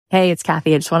Hey, it's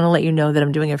Cathy. I just want to let you know that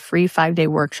I'm doing a free 5-day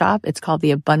workshop. It's called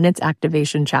the Abundance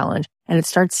Activation Challenge, and it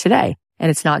starts today. And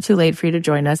it's not too late for you to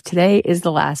join us. Today is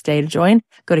the last day to join.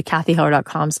 Go to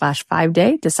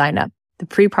cathyheller.com/5day to sign up. The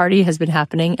pre-party has been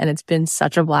happening and it's been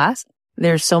such a blast.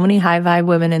 There's so many high vibe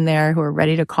women in there who are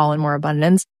ready to call in more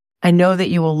abundance. I know that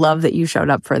you will love that you showed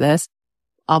up for this.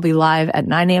 I'll be live at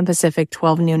 9 a.m. Pacific,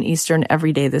 12 noon Eastern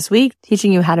every day this week,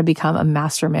 teaching you how to become a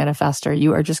master manifester.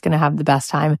 You are just going to have the best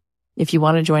time. If you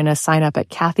want to join us, sign up at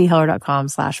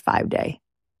cathyheller.com/5day.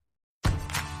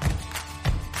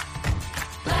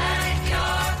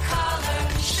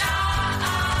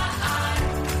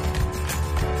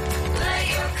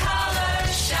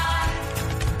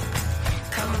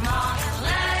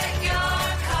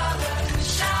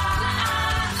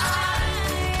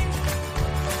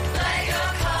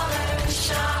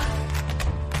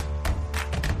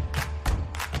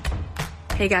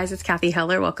 Hey guys, it's Cathy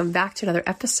Heller. Welcome back to another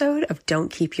episode of Don't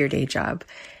Keep Your Day Job.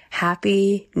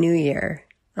 Happy New Year.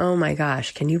 Oh my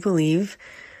gosh, can you believe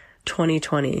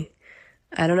 2020?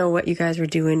 I don't know what you guys were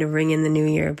doing to ring in the new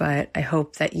year, but I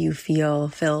hope that you feel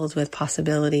filled with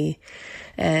possibility.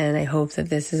 And I hope that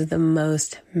this is the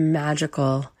most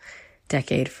magical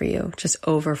decade for you, just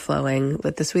overflowing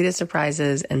with the sweetest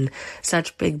surprises and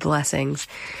such big blessings.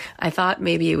 I thought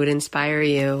maybe it would inspire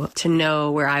you to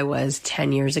know where I was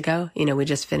 10 years ago. You know, we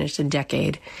just finished a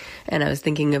decade and I was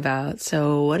thinking about,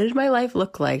 so what did my life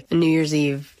look like on New Year's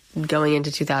Eve going into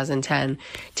 2010?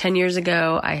 10 years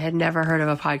ago, I had never heard of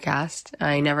a podcast.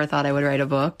 I never thought I would write a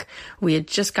book. We had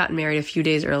just gotten married a few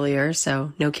days earlier,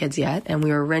 so no kids yet. And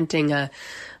we were renting a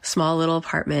small little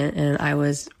apartment, and I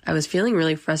was feeling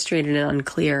really frustrated and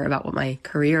unclear about what my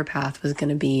career path was going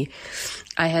to be.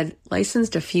 I had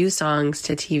licensed a few songs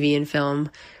to TV and film,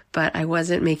 but I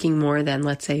wasn't making more than,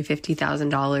 let's say,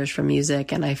 $50,000 from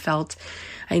music. And I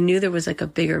knew there was like a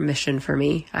bigger mission for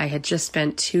me. I had just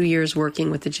spent 2 years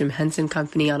working with the Jim Henson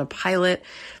Company on a pilot,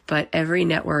 but every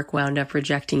network wound up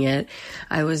rejecting it.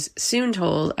 I was soon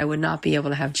told I would not be able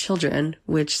to have children,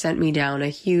 which sent me down a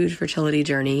huge fertility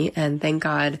journey. And thank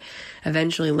God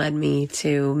eventually led me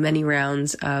to many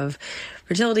rounds of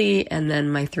fertility and then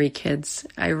my 3 kids.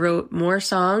 I wrote more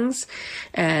songs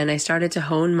and I started to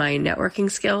hone my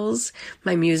networking skills.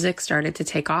 My music started to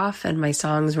take off and my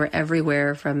songs were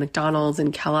everywhere, from McDonald's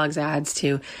and Kellogg's ads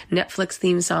to Netflix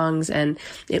theme songs, and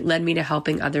it led me to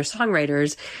helping other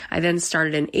songwriters. I then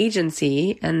started an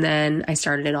agency and then I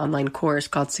started an online course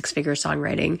called 6 Figure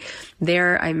Songwriting.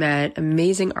 There I met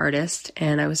amazing artists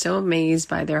and I was so amazed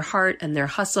by their heart and their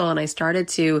hustle, and I started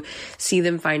to see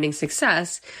them finding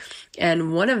success.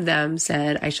 And one of them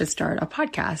said I should start a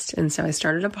podcast. And so I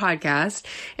started a podcast.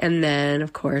 And then,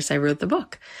 of course, I wrote the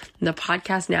book. The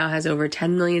podcast now has over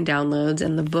 10 million downloads,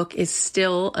 and the book is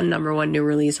still a #1 new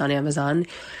release on Amazon.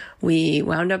 We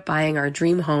wound up buying our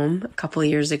dream home a couple of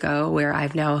years ago, where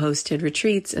I've now hosted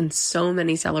retreats and so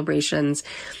many celebrations.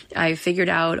 I figured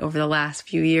out over the last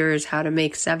few years how to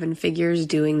make 7 figures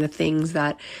doing the things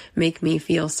that make me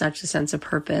feel such a sense of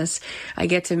purpose. I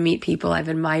get to meet people I've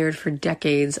admired for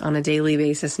decades on a daily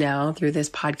basis now through this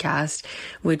podcast,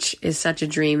 which is such a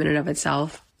dream in and of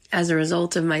itself. As a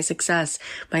result of my success,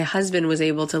 my husband was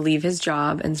able to leave his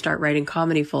job and start writing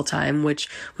comedy full time, which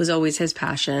was always his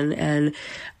passion. And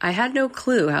I had no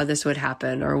clue how this would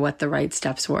happen or what the right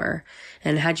steps were.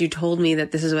 And had you told me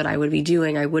that this is what I would be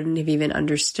doing, I wouldn't have even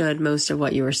understood most of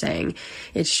what you were saying.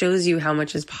 It shows you how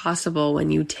much is possible when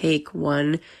you take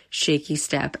one shaky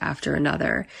step after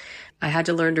another. I had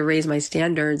to learn to raise my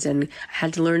standards, and I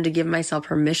had to learn to give myself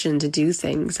permission to do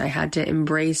things. I had to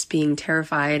embrace being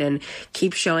terrified and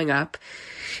keep showing up.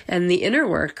 And the inner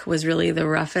work was really the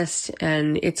roughest,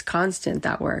 and it's constant,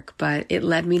 that work, but it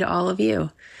led me to all of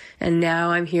you. And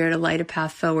now I'm here to light a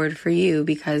path forward for you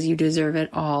because you deserve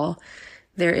it all.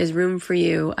 There is room for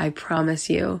you, I promise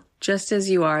you. Just as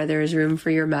you are, there is room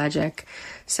for your magic.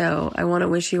 So I want to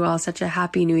wish you all such a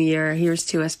happy new year. Here's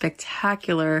to a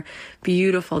spectacular,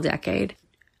 beautiful decade.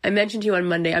 I mentioned to you on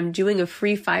Monday, I'm doing a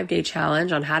free 5-day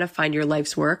challenge on how to find your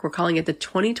life's work. We're calling it the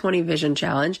 2020 Vision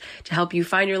Challenge, to help you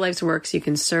find your life's work so you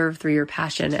can serve through your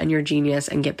passion and your genius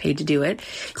and get paid to do it.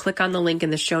 Click on the link in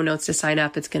the show notes to sign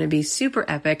up. It's going to be super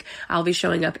epic. I'll be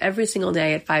showing up every single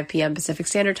day at 5 p.m. Pacific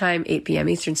Standard Time, 8 p.m.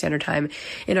 Eastern Standard Time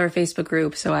in our Facebook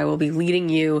group. So I will be leading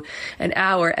you an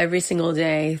hour every single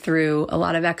day through a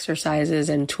lot of exercises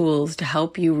and tools to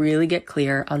help you really get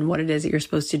clear on what it is that you're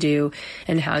supposed to do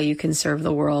and how you can serve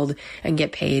the world and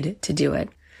get paid to do it.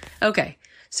 Okay,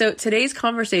 So today's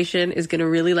conversation is going to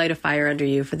really light a fire under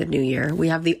you for the new year. We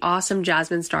have the awesome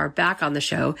Jasmine Star back on the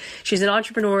show. She's an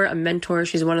entrepreneur, a mentor.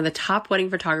 She's one of the top wedding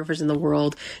photographers in the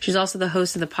world. She's also the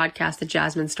host of the podcast, The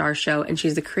Jasmine Star Show, and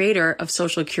she's the creator of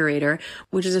Social Curator,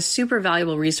 which is a super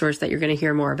valuable resource that you're going to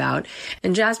hear more about.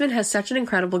 And Jasmine has such an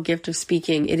incredible gift of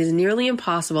speaking. It is nearly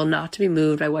impossible not to be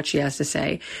moved by what she has to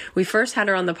say. We first had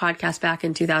her on the podcast back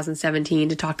in 2017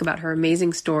 to talk about her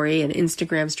amazing story and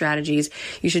Instagram strategies.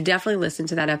 You should definitely listen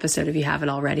to that episode if you haven't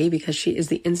already, because she is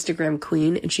the Instagram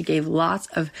queen and she gave lots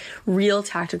of real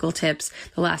tactical tips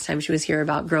the last time she was here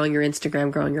about growing your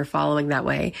Instagram, growing your following that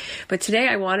way. But today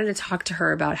I wanted to talk to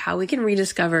her about how we can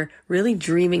rediscover really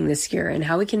dreaming this year and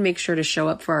how we can make sure to show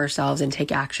up for ourselves and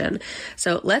take action.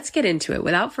 So let's get into it.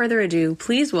 Without further ado,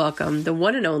 please welcome the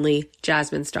one and only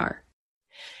Jasmine Star.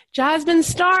 Jasmine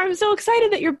Star, I'm so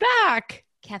excited that you're back.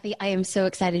 Cathy, I am so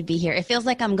excited to be here. It feels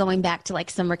like I'm going back to like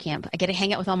summer camp. I get to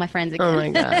hang out with all my friends again. Oh my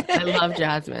God. I love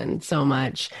Jasmine so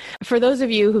much. For those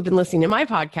of you who've been listening to my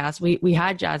podcast, we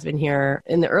had Jasmine here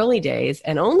in the early days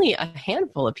and only a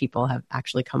handful of people have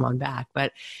actually come on back,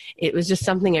 but it was just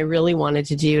something I really wanted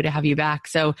to do to have you back.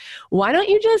 So why don't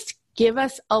you just give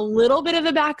us a little bit of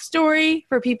the backstory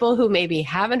for people who maybe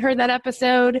haven't heard that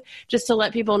episode, just to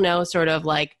let people know sort of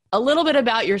like a little bit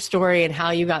about your story and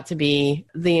how you got to be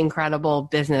the incredible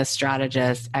business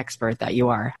strategist expert that you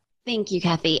are. Thank you,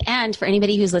 Cathy. And for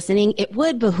anybody who's listening, it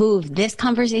would behoove this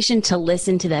conversation to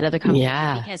listen to that other conversation.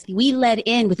 Yeah. Because we led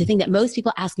in with the thing that most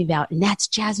people ask me about, and that's,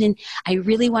 Jasmine, I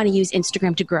really want to use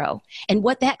Instagram to grow. And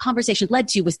what that conversation led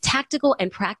to was tactical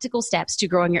and practical steps to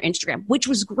growing your Instagram, which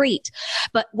was great.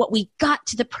 But what we got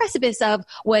to the precipice of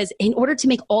was, in order to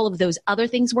make all of those other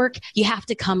things work, you have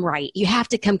to come right. You have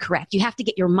to come correct. You have to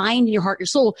get your mind and your heart, your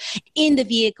soul in the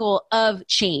vehicle of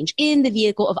change, in the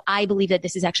vehicle of, I believe that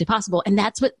this is actually possible. And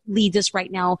that's what leads us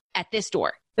right now at this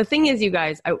door. The thing is, you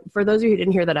guys, for those of you who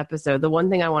didn't hear that episode, the one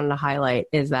thing I wanted to highlight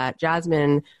is that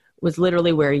Jasmine was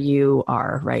literally where you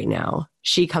are right now.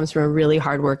 She comes from a really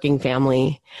hardworking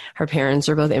family. Her parents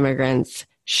are both immigrants.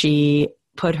 She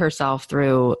put herself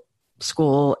through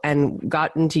school and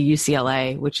got into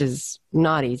UCLA, which is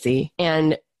not easy.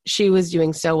 And she was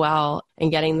doing so well and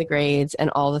getting the grades and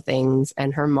all the things.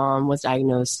 And her mom was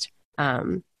diagnosed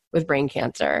with brain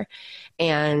cancer.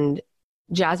 And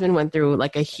Jasmine went through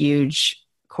like a huge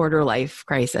quarter life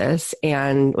crisis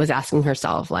and was asking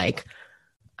herself, like,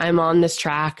 I'm on this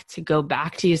track to go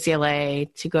back to UCLA,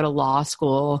 to go to law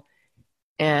school.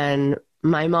 And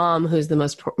my mom, who's the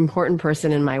most important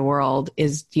person in my world,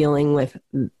 is dealing with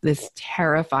this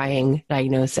terrifying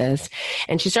diagnosis.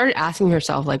 And she started asking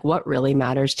herself, like, what really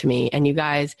matters to me? And you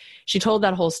guys, she told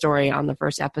that whole story on the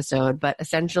first episode, but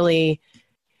essentially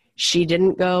she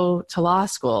didn't go to law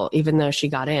school, even though she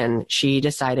got in. She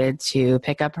decided to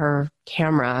pick up her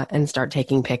camera and start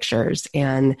taking pictures.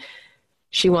 And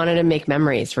she wanted to make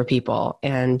memories for people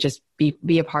and just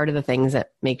be a part of the things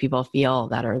that make people feel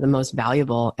that are the most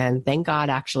valuable. And thank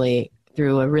God, actually,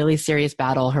 through a really serious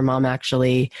battle, her mom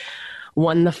actually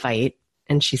won the fight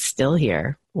and she's still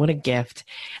here. What a gift.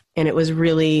 And it was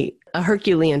really a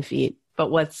Herculean feat.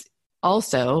 But what's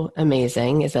also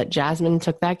amazing is that Jasmine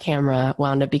took that camera,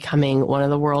 wound up becoming one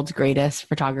of the world's greatest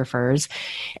photographers.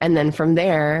 And then from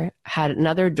there had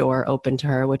another door open to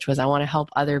her, which was, I want to help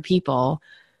other people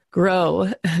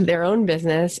grow their own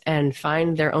business and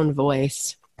find their own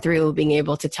voice through being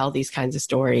able to tell these kinds of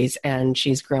stories. And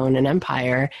she's grown an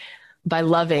empire by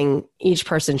loving each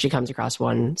person she comes across,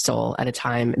 one soul at a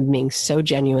time, being so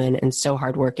genuine and so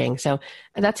hardworking. So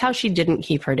that's how she didn't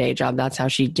keep her day job. That's how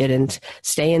she didn't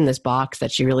stay in this box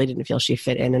that she really didn't feel she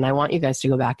fit in. And I want you guys to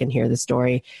go back and hear the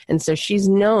story. And so she's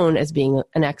known as being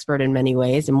an expert in many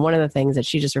ways. And one of the things that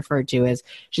she just referred to is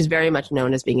she's very much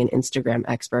known as being an Instagram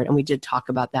expert. And we did talk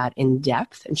about that in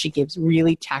depth. And she gives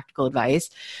really tactical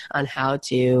advice on how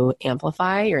to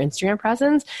amplify your Instagram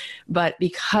presence. But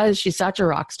because she's such a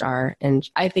rock star, and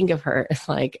I think of her as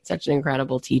like such an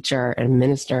incredible teacher and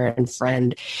minister and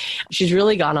friend, she's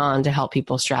really gone on to help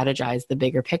people strategize the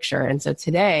bigger picture. And so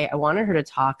today I wanted her to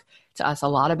talk to us a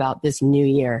lot about this new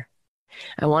year.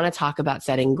 I want to talk about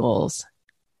setting goals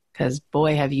because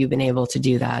boy, have you been able to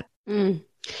do that.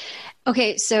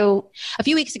 Okay. So a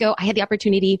few weeks ago, I had the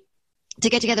opportunity to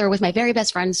get together with my very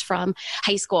best friends from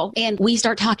high school. And we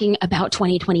start talking about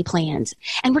 2020 plans.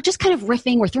 And we're just kind of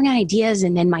riffing, we're throwing out ideas.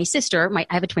 And then my sister, I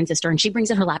have a twin sister, and she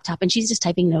brings in her laptop and she's just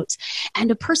typing notes.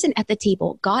 And a person at the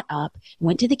table got up,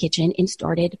 went to the kitchen and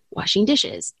started washing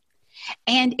dishes.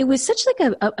 And it was such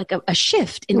like a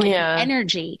shift in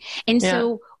energy. And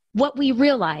so what we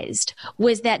realized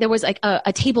was that there was like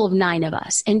a table of 9 of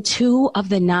us, and 2 of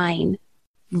the 9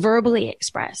 verbally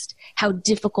expressed how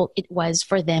difficult it was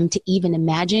for them to even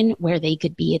imagine where they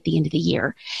could be at the end of the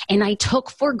year. And I took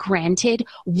for granted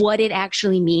what it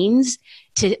actually means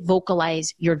to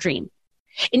vocalize your dream.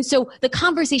 And so the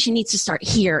conversation needs to start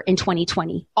here in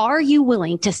 2020. Are you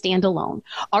willing to stand alone?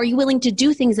 Are you willing to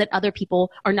do things that other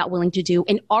people are not willing to do?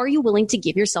 And are you willing to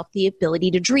give yourself the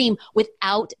ability to dream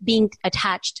without being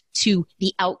attached to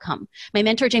the outcome? My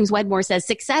mentor, James Wedmore, says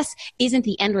success isn't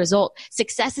the end result.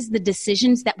 Success is the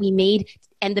decisions that we made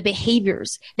and the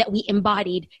behaviors that we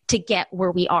embodied to get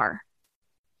where we are.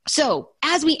 So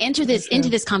as we enter this into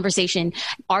this conversation,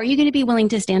 are you going to be willing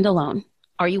to stand alone?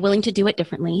 Are you willing to do it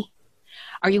differently?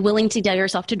 Are you willing to dare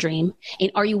yourself to dream?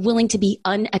 And are you willing to be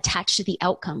unattached to the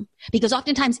outcome? Because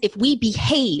oftentimes if we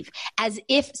behave as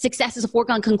if success is a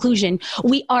foregone conclusion,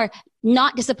 we are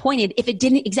not disappointed if it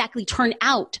didn't exactly turn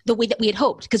out the way that we had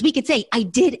hoped. Because we could say, I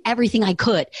did everything I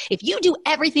could. If you do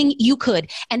everything you could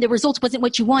and the results wasn't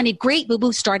what you wanted, great,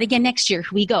 boo-boo, start again next year.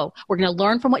 Here we go. We're going to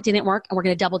learn from what didn't work and we're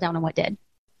going to double down on what did.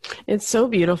 It's so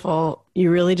beautiful. You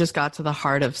really just got to the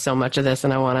heart of so much of this.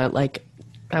 And I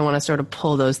want to sort of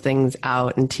pull those things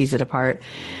out and tease it apart.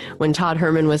 When Todd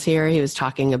Herman was here, he was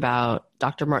talking about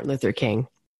Dr. Martin Luther King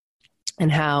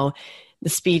and how the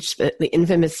speech, the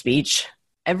infamous speech,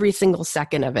 every single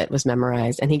second of it was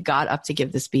memorized. And he got up to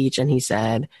give the speech and he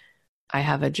said, I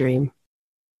have a dream.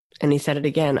 And he said it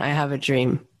again, I have a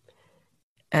dream.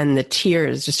 And the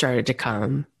tears just started to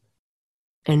come.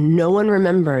 And no one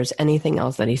remembers anything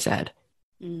else that he said.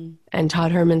 And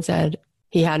Todd Herman said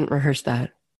he hadn't rehearsed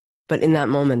that. But in that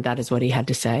moment, that is what he had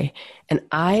to say. And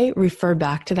I refer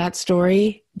back to that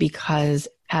story because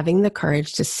having the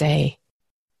courage to say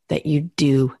that you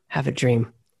do have a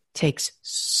dream takes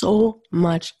so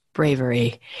much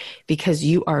bravery because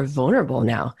you are vulnerable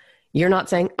now. You're not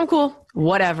saying, I'm cool,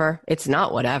 whatever. It's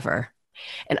not whatever.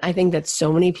 And I think that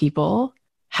so many people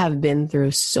have been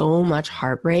through so much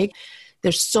heartbreak.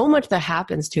 There's so much that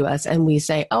happens to us and we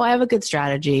say, oh, I have a good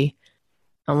strategy.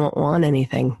 I won't want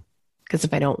anything. Because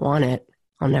if I don't want it,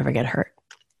 I'll never get hurt.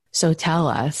 So tell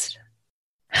us,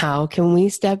 how can we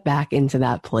step back into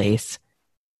that place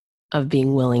of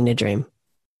being willing to dream,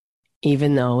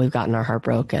 even though we've gotten our heart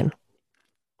broken?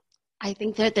 I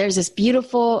think that there's this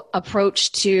beautiful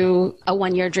approach to a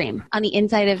one-year dream. On the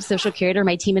inside of Social Curator,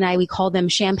 my team and I, we call them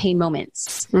champagne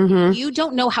moments. If you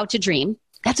don't know how to dream,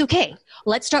 that's okay.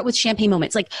 Let's start with champagne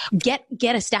moments. Like get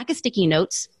a stack of sticky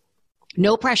notes,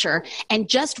 no pressure, and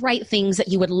just write things that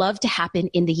you would love to happen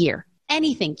in the year.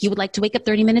 Anything. You would like to wake up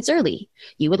 30 minutes early.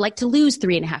 You would like to lose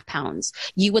 3.5 pounds.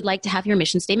 You would like to have your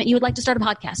mission statement. You would like to start a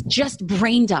podcast. Just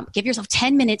brain dump. Give yourself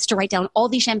 10 minutes to write down all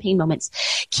these champagne moments.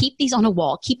 Keep these on a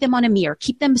wall. Keep them on a mirror.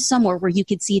 Keep them somewhere where you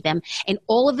could see them. And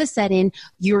all of a sudden,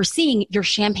 you're seeing your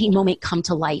champagne moment come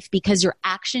to life because your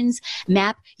actions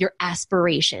map your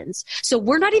aspirations. So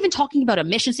we're not even talking about a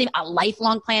mission statement, a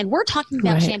lifelong plan. We're talking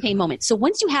about champagne moments. So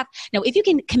once you have, now if you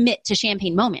can commit to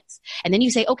champagne moments and then you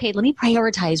say, okay, let me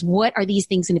prioritize what are these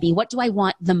things going to be? What do I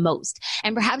want the most?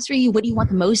 And perhaps for you, what do you want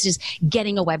the most is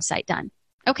getting a website done.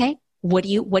 Okay. What are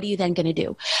you then going to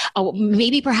do? Oh,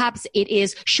 maybe perhaps it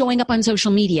is showing up on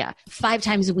social media 5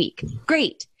 times a week.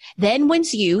 Great. Then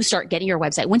once you start getting your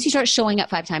website, once you start showing up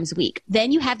 5 times a week,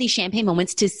 then you have these champagne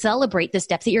moments to celebrate the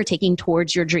steps that you're taking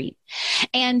towards your dream.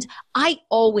 And I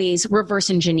always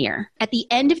reverse engineer. At the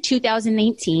end of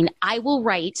 2019, I will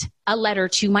write a letter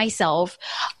to myself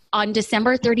on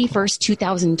December 31st,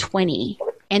 2020.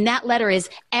 And that letter is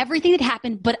everything that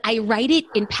happened, but I write it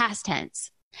in past tense.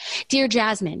 Dear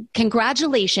Jasmine,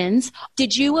 congratulations.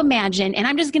 Did you imagine, and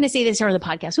I'm just going to say this here on the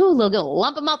podcast, ooh, a little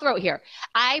lump in my throat here.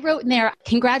 I wrote in there,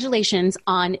 congratulations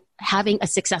on having a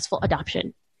successful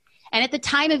adoption. And at the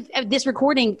time of this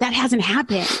recording, that hasn't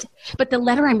happened. But the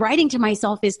letter I'm writing to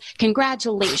myself is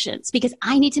congratulations, because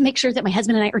I need to make sure that my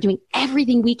husband and I are doing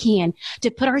everything we can to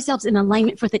put ourselves in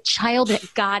alignment for the child that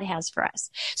God has for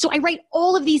us. So I write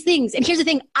all of these things. And here's the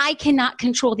thing. I cannot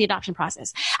control the adoption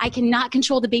process. I cannot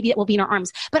control the baby that will be in our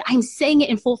arms, but I'm saying it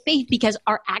in full faith because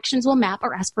our actions will map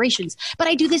our aspirations. But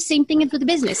I do the same thing for the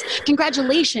business.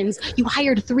 Congratulations. You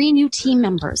hired 3 new team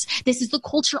members. This is the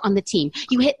culture on the team.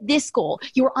 You hit this goal.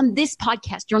 You were on this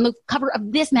podcast. You're on the cover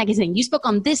of this magazine. You spoke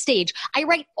on this stage. I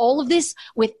write all of this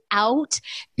without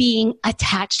being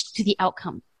attached to the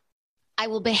outcome. I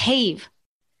will behave.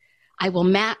 I will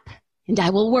map and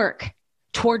I will work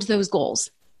towards those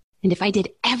goals. And if I did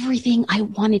everything I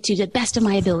wanted to the best of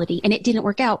my ability and it didn't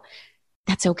work out,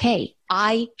 that's okay.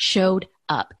 I showed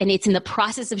up. And it's in the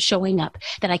process of showing up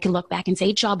that I can look back and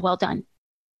say, job well done,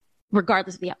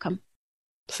 regardless of the outcome.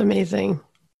 It's amazing.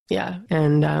 Yeah.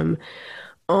 And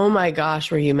Oh my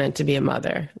gosh, were you meant to be a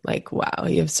mother? Like, wow,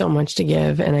 you have so much to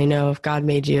give. And I know if God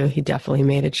made you, he definitely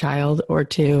made a child or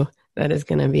two that is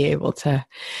going to be able to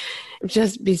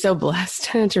just be so blessed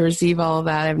to receive all of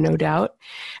that. I have no doubt.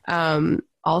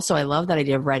 Also, I love that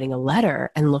idea of writing a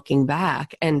letter and looking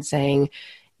back and saying,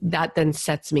 that then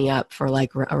sets me up for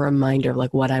like a reminder of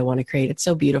like what I want to create. It's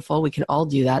so beautiful. We can all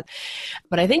do that.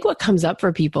 But I think what comes up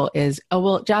for people is, oh,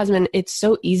 well, Jasmine, it's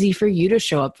so easy for you to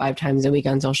show up 5 times a week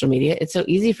on social media. It's so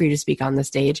easy for you to speak on the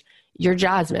stage. You're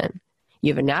Jasmine.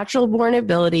 You have a natural born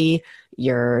ability.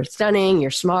 You're stunning. You're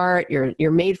smart.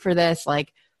 You're made for this.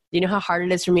 Like, you know how hard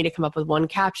it is for me to come up with one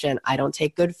caption? I don't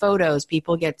take good photos.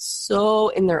 People get so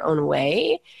in their own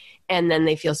way. And then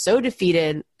they feel so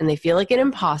defeated and they feel like an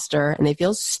imposter and they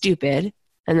feel stupid.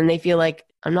 And then they feel like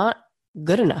I'm not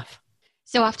good enough.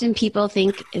 So often people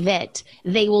think that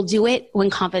they will do it when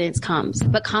confidence comes,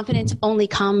 but confidence only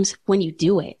comes when you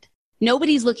do it.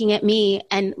 Nobody's looking at me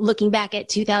and looking back at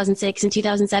 2006 and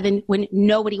 2007 when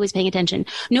nobody was paying attention.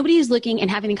 Nobody is looking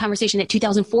and having a conversation at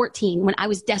 2014 when I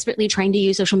was desperately trying to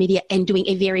use social media and doing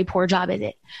a very poor job at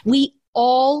it. We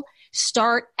all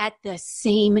start at the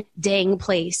same dang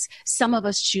place. Some of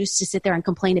us choose to sit there and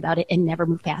complain about it and never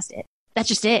move past it. That's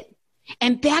just it.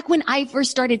 And back when I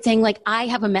first started saying like, I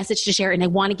have a message to share and I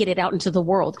want to get it out into the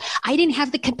world, I didn't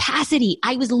have the capacity.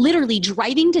 I was literally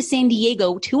driving to San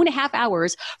Diego 2.5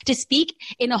 hours to speak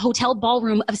in a hotel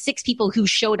ballroom of 6 people who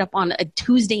showed up on a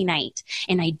Tuesday night.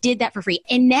 And I did that for free.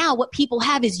 And now what people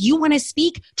have is you want to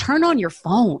speak, turn on your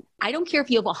phone. I don't care if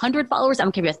you have 100 followers. I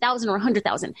don't care if you have 1,000 or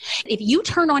 100,000. If you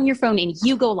turn on your phone and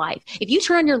you go live, if you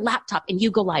turn on your laptop and you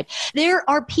go live, there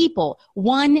are people,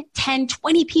 1, 10,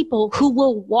 20 people who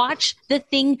will watch the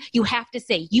thing you have to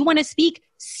say. You want to speak?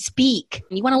 Speak.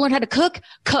 You want to learn how to cook?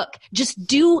 Cook. Just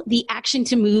do the action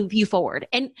to move you forward.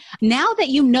 And now that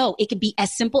you know, it could be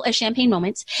as simple as champagne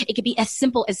moments. It could be as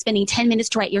simple as spending 10 minutes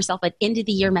to write yourself an end of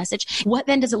the year message. What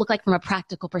then does it look like from a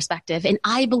practical perspective? And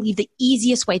I believe the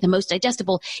easiest way, the most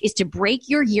digestible, is to break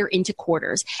your year into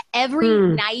quarters. Every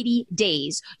 90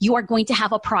 days, you are going to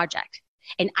have a project.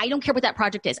 And I don't care what that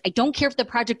project is. I don't care if the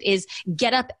project is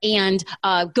get up and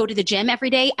go to the gym every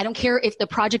day. I don't care if the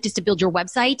project is to build your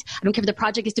website. I don't care if the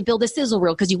project is to build a sizzle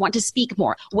reel because you want to speak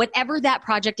more. Whatever that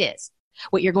project is,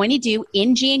 what you're going to do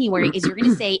in January is you're going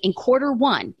to say in quarter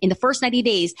 1, in the first 90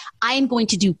 days, I am going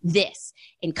to do this.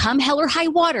 And come hell or high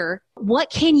water, what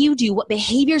can you do? What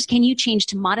behaviors can you change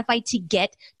to modify to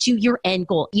get to your end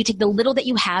goal? You take the little that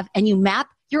you have and you map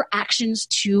your actions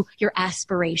to your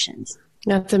aspirations.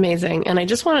 That's amazing. And I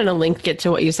just wanted to link it to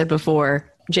what you said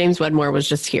before. James Wedmore was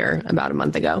just here about a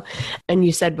month ago. And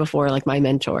you said before, like my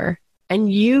mentor,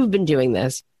 and you've been doing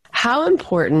this. How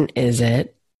important is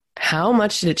it? How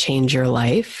much did it change your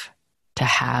life to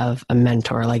have a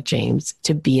mentor like James,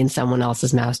 to be in someone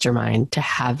else's mastermind, to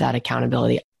have that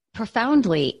accountability?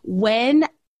 Profoundly. When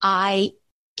I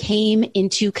came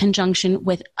into conjunction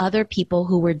with other people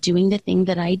who were doing the thing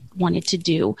that I wanted to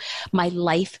do, my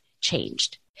life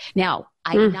changed. Now,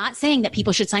 I'm not saying that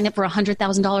people should sign up for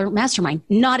 $100,000 mastermind.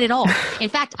 Not at all. In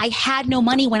fact, I had no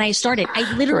money when I started.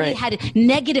 I literally had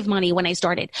negative money when I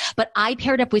started. But I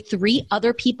paired up with 3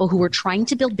 other people who were trying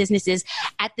to build businesses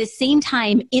at the same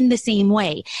time in the same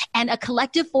way. And a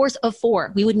collective force of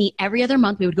 4. We would meet every other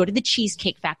month. We would go to the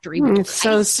Cheesecake Factory. It's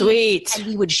so sweet. And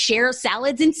we would share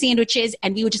salads and sandwiches.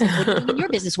 And we would just, what are you doing in your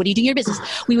business? What are you doing in your business?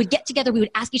 We would get together. We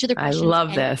would ask each other questions. I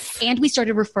love this. And we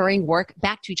started referring work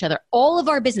back to each other. All of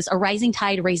our business, a rising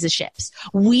tide raises ships.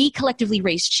 We collectively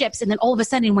raised ships. And then all of a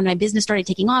sudden, when my business started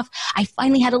taking off, I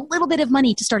finally had a little bit of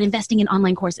money to start investing in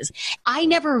online courses. I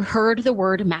never heard the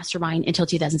word mastermind until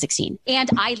 2016. And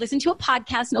I listened to a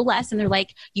podcast, no less, and they're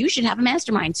like, you should have a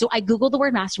mastermind. So I Googled the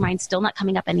word mastermind, still not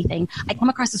coming up anything. I come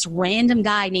across this random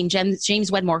guy named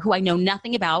James Wedmore, who I know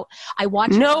nothing about. I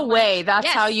watched. No way. That's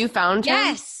how you found him?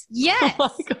 Yes.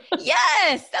 Oh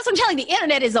yes. That's what I'm telling you. The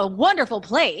internet is a wonderful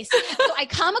place. So I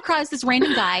come across this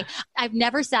random guy. I've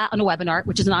never sat on a webinar,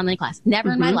 which is an online class,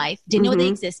 never in my life, didn't know they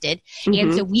existed.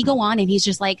 And so we go on and he's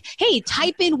just like, hey,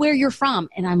 type in where you're from.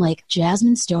 And I'm like,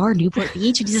 Jasmine Star, Newport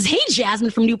Beach. And he says, hey,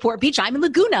 Jasmine from Newport Beach. I'm in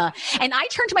Laguna. And I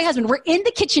turned to my husband. We're in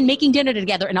the kitchen making dinner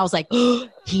together. And I was like, oh,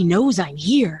 he knows I'm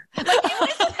here.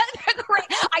 Like,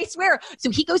 I swear.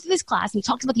 So he goes to this class and he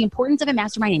talks about the importance of a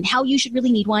mastermind and how you should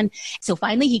really need one. So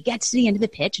finally he gets to the end of the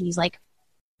pitch and he's like,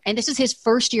 and this is his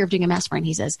first year of doing a mastermind.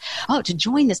 He says, oh, to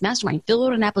join this mastermind, fill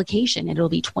out an application and it'll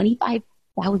be $25,000.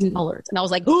 And I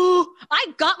was like, oh, I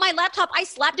got my laptop. I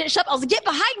slapped it shut. I was like, get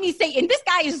behind me, Satan. This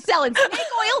guy is selling snake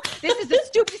oil. This is the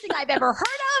stupidest thing I've ever heard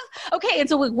of. Okay. And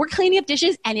so we're cleaning up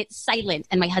dishes and it's silent.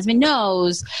 And my husband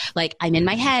knows, like, I'm in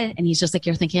my head and he's just like,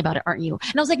 you're thinking about it, aren't you?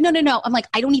 And I was like, no. I'm like,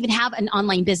 I don't even have an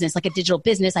online business, like a digital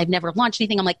business. I've never launched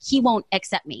anything. I'm like, he won't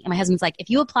accept me. And my husband's like, if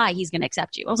you apply, he's going to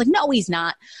accept you. I was like, no, he's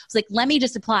not. I was like, let me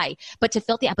just apply. But to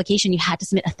fill out the application, you had to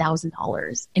submit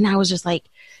 $1,000. And I was just like,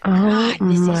 God,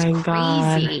 this is crazy.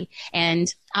 God.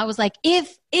 And I was like,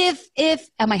 if,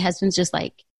 and my husband's just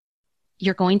like,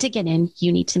 you're going to get in,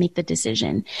 you need to make the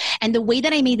decision. And the way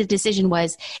that I made the decision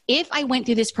was, if I went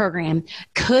through this program,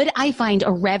 could I find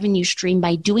a revenue stream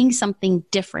by doing something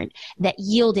different that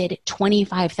yielded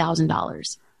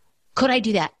 $25,000? Could I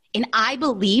do that? And I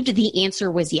believed the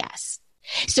answer was yes.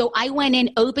 So I went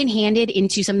in open-handed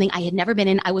into something I had never been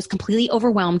in. I was completely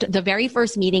overwhelmed. The very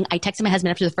first meeting, I texted my husband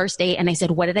after the first day and I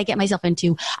said, what did I get myself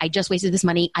into? I just wasted this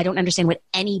money. I don't understand what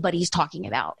anybody's talking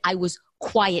about. I was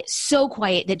quiet, so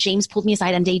quiet that James pulled me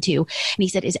aside on day 2 and he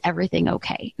said, is everything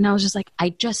okay? And I was just like, I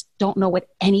just don't know what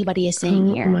anybody is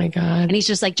saying here. Oh my God. And he's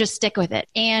just like, just stick with it.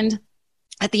 And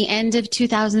at the end of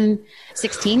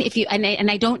 2016,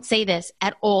 and I don't say this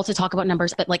at all to talk about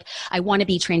numbers, but like, I want to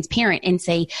be transparent and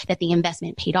say that the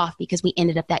investment paid off because we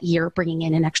ended up that year bringing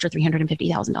in an extra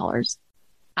 $350,000.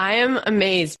 I am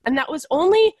amazed. And that was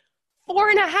only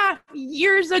 4.5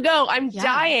 years ago. I'm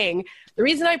dying. The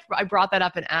reason I brought that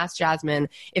up and asked Jasmine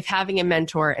if having a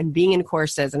mentor and being in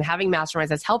courses and having masterminds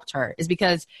has helped her is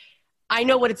because I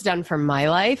know what it's done for my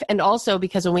life. And also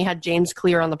because when we had James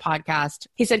Clear on the podcast,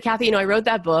 he said, Cathy, I wrote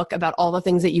that book about all the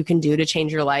things that you can do to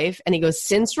change your life. And he goes,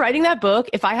 since writing that book,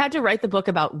 if I had to write the book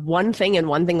about one thing and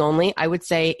one thing only, I would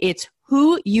say it's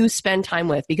who you spend time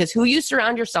with, because who you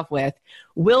surround yourself with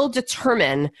will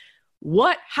determine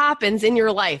what happens in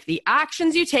your life. The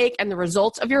actions you take and the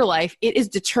results of your life, it is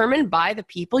determined by the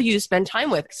people you spend time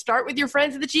with. Start with your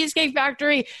friends at the Cheesecake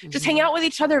Factory, just hang out with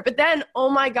each other. But then, oh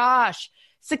my gosh,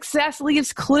 success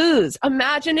leaves clues.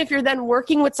 Imagine if you're then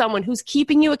working with someone who's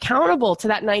keeping you accountable to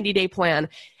that 90-day plan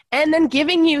and then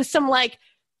giving you some like,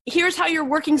 here's how you're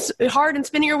working hard and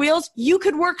spinning your wheels. You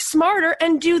could work smarter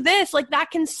and do this. Like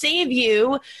that can save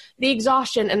you the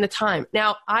exhaustion and the time.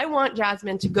 Now, I want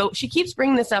Jasmine to go. She keeps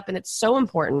bringing this up and it's so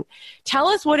important. Tell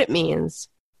us what it means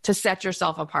to set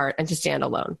yourself apart and to stand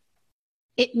alone.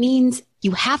 It means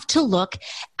you have to look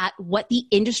at what the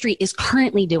industry is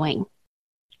currently doing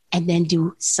and then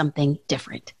do something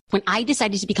different. When I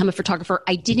decided to become a photographer,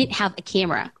 I didn't have a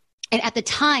camera. And at the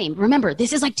time, remember,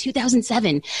 this is like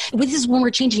 2007. This is when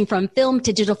we're changing from film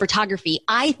to digital photography.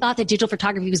 I thought that digital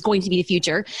photography was going to be the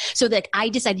future. So that I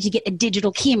decided to get a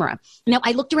digital camera. Now,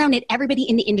 I looked around at everybody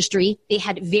in the industry. They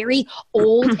had very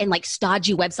old and like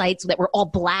stodgy websites that were all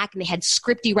black and they had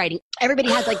scripty writing. Everybody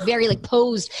had like very like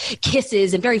posed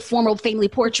kisses and very formal family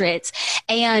portraits.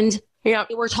 And they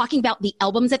were talking about the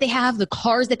albums that they have, the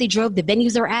cars that they drove, the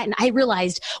venues they're at. And I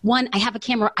realized, one, I have a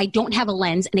camera, I don't have a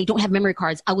lens, and I don't have memory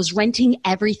cards. I was renting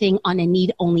everything on a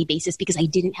need-only basis because I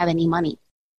didn't have any money.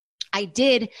 I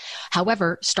did,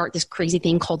 however, start this crazy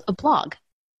thing called a blog.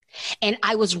 And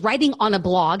I was writing on a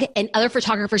blog and other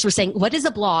photographers were saying, what does a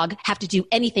blog have to do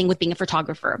anything with being a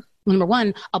photographer? Number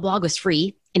one, a blog was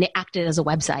free and it acted as a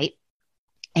website.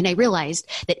 And I realized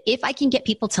that if I can get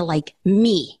people to like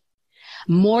me,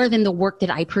 more than the work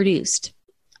that I produced,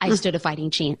 I stood a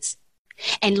fighting chance.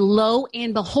 And lo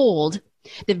and behold,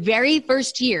 the very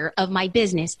first year of my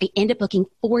business, I ended up booking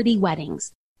 40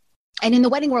 weddings. And in the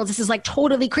wedding world, this is like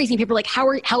totally crazy. People are like,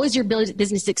 how is your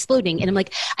business exploding? And I'm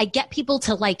like, I get people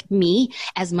to like me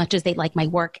as much as they like my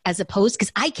work, as opposed,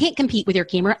 because I can't compete with your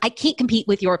camera. I can't compete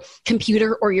with your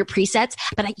computer or your presets,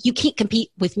 but you can't compete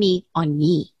with me on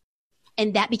me.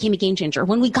 And that became a game changer.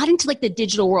 When we got into like the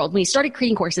digital world, when we started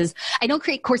creating courses, I don't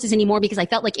create courses anymore because I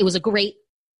felt like it was a great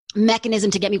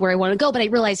mechanism to get me where I want to go. But I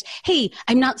realized, hey,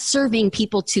 I'm not serving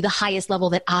people to the highest level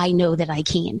that I know that I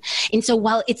can. And so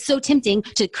while it's so tempting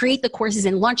to create the courses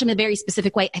and launch them in a very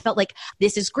specific way, I felt like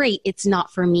this is great. It's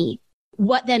not for me.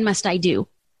 What then must I do?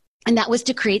 And that was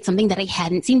to create something that I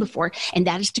hadn't seen before. And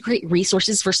that is to create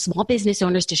resources for small business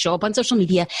owners to show up on social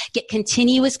media, get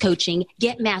continuous coaching,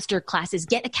 get master classes,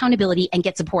 get accountability, and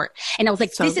get support. And I was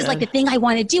like, this is like the thing I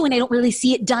want to do. And I don't really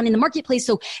see it done in the marketplace.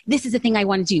 So this is the thing I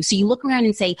want to do. So you look around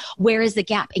and say, where is the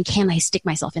gap? And can I stick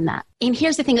myself in that? And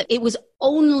here's the thing. It was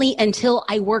only until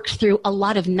I worked through a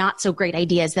lot of not so great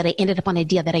ideas that I ended up on an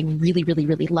idea that I really, really,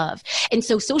 really love. And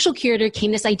so Social Curator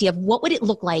came this idea of what would it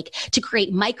look like to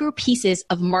create micro pieces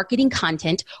of marketing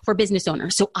content for business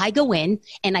owners. So I go in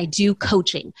and I do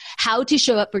coaching, how to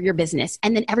show up for your business.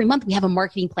 And then every month we have a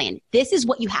marketing plan. This is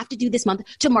what you have to do this month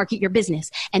to market your business.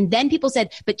 And then people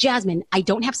said, but Jasmine, I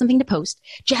don't have something to post.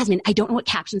 Jasmine, I don't know what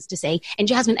captions to say. And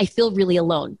Jasmine, I feel really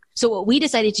alone. So what we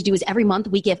decided to do is every month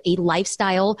we give a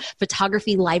lifestyle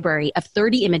photography library of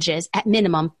 30 images at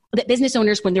minimum that business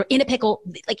owners, when they're in a pickle,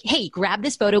 like, hey, grab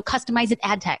this photo, customize it,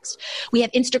 add text. We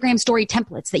have Instagram story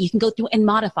templates that you can go through and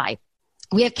modify.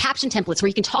 We have caption templates where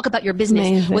you can talk about your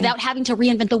business without having to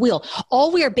reinvent the wheel.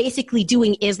 All we are basically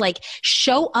doing is like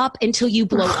show up until you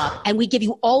blow up, and we give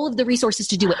you all of the resources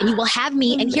to do it. And you will have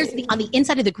me. And here's on the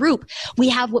inside of the group, we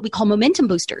have what we call momentum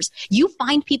boosters. You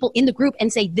find people in the group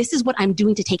and say, this is what I'm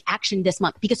doing to take action this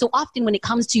month. Because so often when it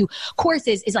comes to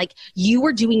courses, is like you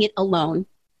were doing it alone.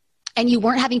 And you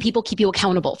weren't having people keep you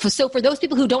accountable. So for those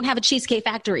people who don't have a Cheesecake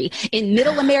Factory in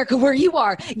middle America where you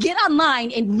are, get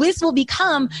online and this will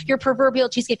become your proverbial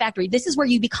Cheesecake Factory. This is where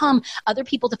you become other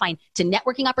people to find to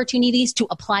networking opportunities, to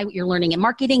apply what you're learning in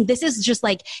marketing. This is just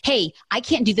like, hey, I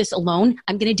can't do this alone.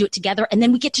 I'm going to do it together. And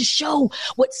then we get to show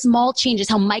what small changes,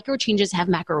 how micro changes have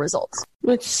macro results.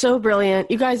 It's so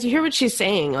brilliant. You guys, you hear what she's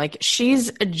saying. Like, she's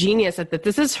a genius at that.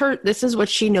 This is what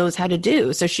she knows how to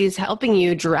do. So she's helping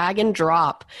you drag and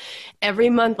drop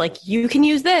every month. Like, you can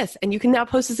use this and you can now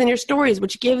post this in your stories,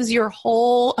 which gives your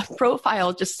whole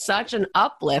profile just such an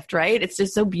uplift, right? It's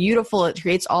just so beautiful. It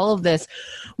creates all of this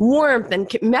warmth and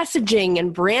messaging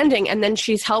and branding. And then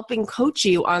she's helping coach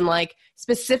you on like,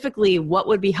 specifically what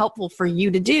would be helpful for you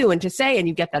to do and to say, and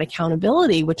you get that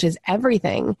accountability, which is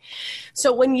everything.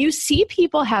 So when you see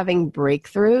people having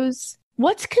breakthroughs,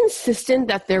 what's consistent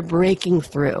that they're breaking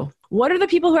through? What are the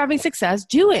people who are having success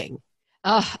doing?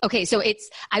 Okay. So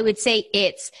I would say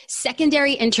it's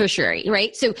secondary and tertiary,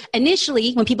 right? So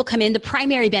initially when people come in, the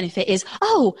primary benefit is,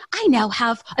 oh, I now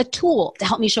have a tool to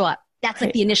help me show up. That's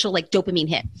like the initial like dopamine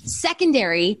hit.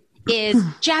 Secondary is,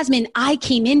 Jasmine, I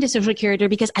came into Social Curator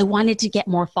because I wanted to get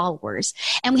more followers.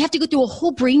 And we have to go through a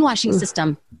whole brainwashing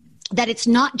system that it's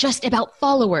not just about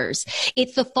followers.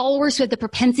 It's the followers who have the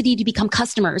propensity to become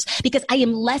customers, because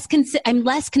I'm less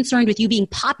concerned with you being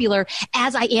popular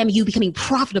as I am you becoming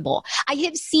profitable. I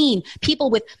have seen people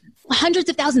with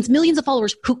hundreds of thousands, millions of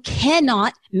followers who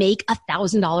cannot make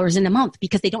 $1,000 in a month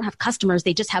because they don't have customers.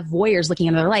 They just have voyeurs looking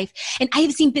into their life. And I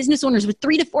have seen business owners with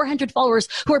 300 to 400 followers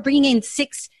who are bringing in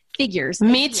six figures.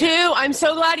 Me too. I'm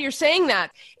so glad you're saying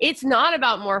that. It's not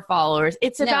about more followers.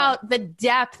 It's about the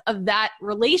depth of that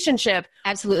relationship.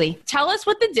 Absolutely. Tell us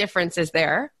what the difference is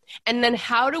there. And then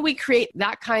how do we create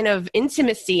that kind of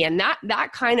intimacy and that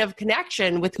kind of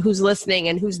connection with who's listening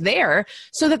and who's there,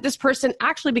 so that this person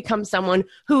actually becomes someone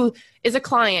who is a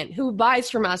client, who buys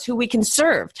from us, who we can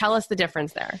serve? Tell us the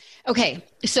difference there. Okay.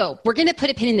 So we're going to put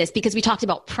a pin in this because we talked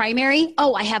about primary.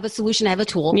 Oh, I have a solution. I have a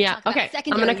tool. Yeah. Okay.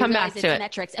 I'm going to come back to it.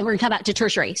 Metrics, and we're going to come back to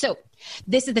tertiary. So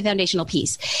this is the foundational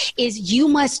piece, is you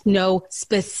must know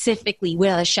specifically,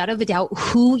 without a shadow of a doubt,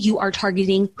 who you are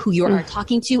targeting, who you are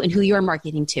talking to, and who you are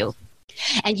marketing to.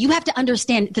 And you have to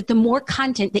understand that the more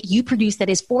content that you produce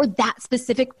that is for that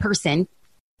specific person,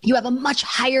 you have a much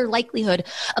higher likelihood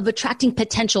of attracting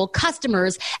potential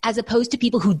customers as opposed to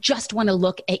people who just want to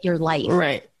look at your life.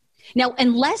 Right. Now,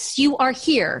 unless you are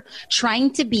here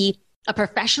trying to be a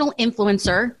professional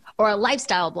influencer or a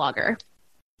lifestyle blogger,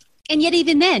 and yet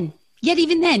even then,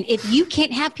 if you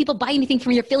can't have people buy anything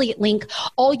from your affiliate link,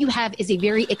 all you have is a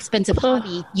very expensive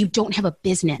hobby. You don't have a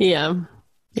business. Yeah.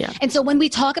 Yeah. And so when we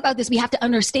talk about this, we have to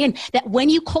understand that when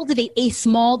you cultivate a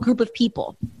small group of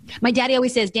people, my daddy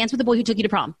always says, dance with the boy who took you to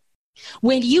prom.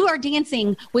 When you are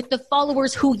dancing with the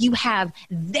followers who you have,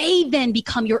 they then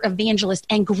become your evangelist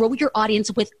and grow your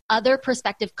audience with other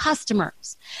prospective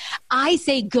customers. I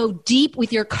say go deep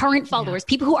with your current followers,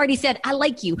 people who already said, I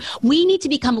like you. We need to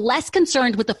become less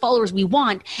concerned with the followers we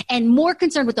want and more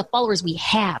concerned with the followers we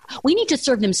have. We need to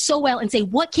serve them so well and say,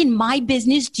 what can my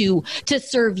business do to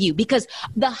serve you? Because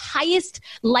the highest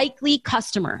likely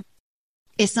customer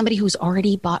is somebody who's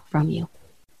already bought from you.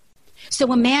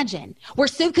 So imagine, we're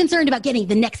so concerned about getting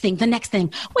the next thing.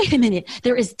 Wait a minute.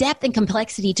 There is depth and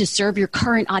complexity to serve your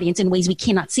current audience in ways we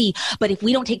cannot see. But if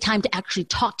we don't take time to actually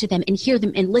talk to them and hear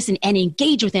them and listen and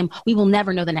engage with them, we will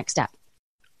never know the next step.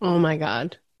 Oh my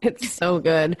God. It's so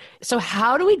good. So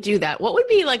how do we do that? What would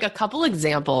be like a couple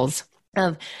examples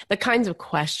of the kinds of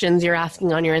questions you're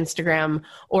asking on your Instagram,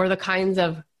 or the kinds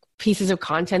of pieces of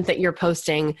content that you're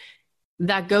posting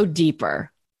that go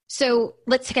deeper? So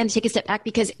let's kind of take a step back,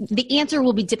 because the answer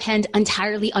will depend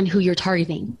entirely on who you're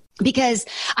targeting. Because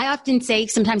I often say,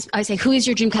 sometimes I say, who is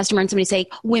your dream customer? And somebody say,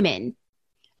 women.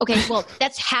 Okay, well,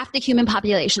 that's half the human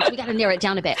population. So we got to narrow it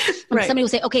down a bit. Right. Somebody will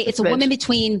say, okay, it's a woman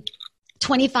between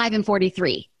 25 and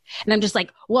 43. And I'm just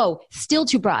like, whoa, still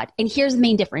too broad. And here's the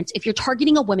main difference. If you're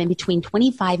targeting a woman between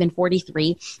 25 and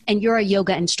 43 and you're a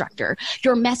yoga instructor,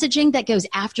 your messaging that goes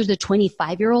after the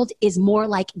 25-year-old is more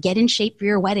like get in shape for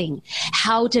your wedding,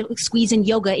 how to squeeze in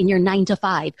yoga in your 9 to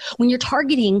 5. When you're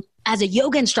targeting as a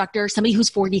yoga instructor, somebody who's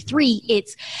 43,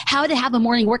 it's how to have a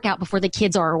morning workout before the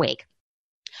kids are awake.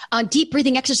 Deep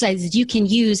breathing exercises you can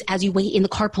use as you wait in the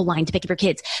carpool line to pick up your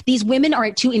kids. These women are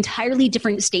at two entirely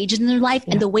different stages in their life,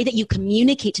 and the way that you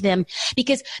communicate to them,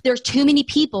 because there's too many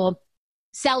people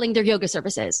selling their yoga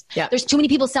services. Yeah. There's too many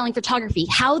people selling photography.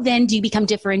 How then do you become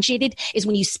differentiated is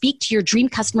when you speak to your dream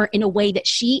customer in a way that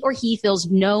she or he feels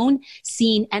known,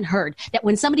 seen, and heard. That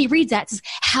when somebody reads that, says,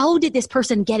 how did this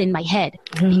person get in my head?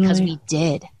 Because we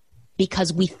did.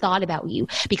 Because we thought about you.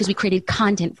 Because we created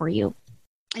content for you.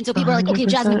 And so people are like, okay,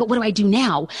 Jasmine, but what do I do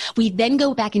now? We then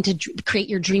go back into create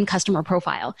your dream customer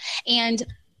profile. And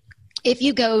if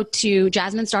you go to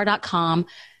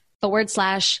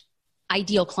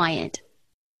jasminestar.com/ideal client,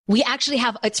 we actually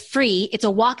have, it's free. It's a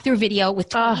walkthrough video with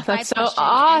 25 that's so questions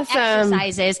awesome. and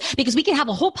exercises, because we can have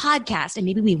a whole podcast, and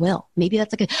maybe we will. Maybe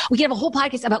that's like we can have a whole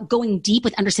podcast about going deep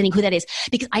with understanding who that is.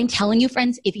 Because I'm telling you,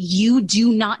 friends, if you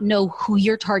do not know who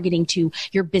you're targeting to,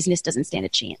 your business doesn't stand a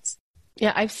chance.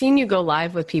 Yeah, I've seen you go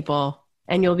live with people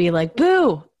and you'll be like,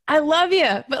 boo, I love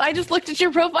you, but I just looked at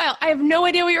your profile. I have no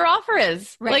idea what your offer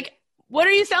is. Right. Like, what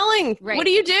are you selling? Right. What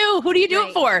do you do? Who do you do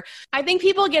it for? I think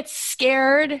people get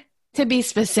scared to be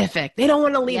specific. They don't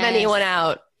want to leave anyone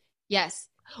out. Yes.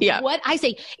 Yeah. What I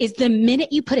say is the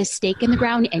minute you put a stake in the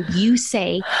ground and you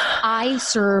say, I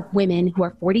serve women who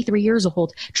are 43 years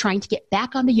old trying to get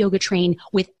back on the yoga train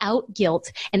without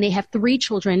guilt, and they have 3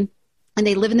 children, and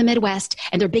they live in the Midwest,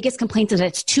 and their biggest complaint is that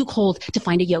it's too cold to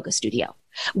find a yoga studio.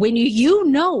 When you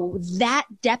know that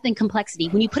depth and complexity,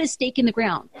 when you put a stake in the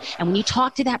ground and when you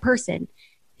talk to that person,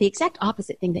 the exact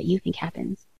opposite thing that you think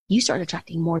happens, you start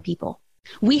attracting more people.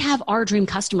 We have our dream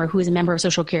customer who is a member of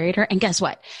Social Curator, and guess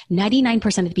what?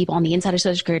 99% of the people on the inside of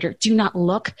Social Curator do not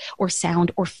look or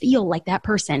sound or feel like that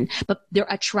person, but they're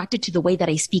attracted to the way that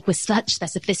I speak with such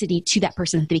specificity to that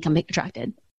person that they become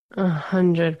attracted.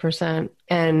 100%.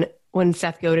 And when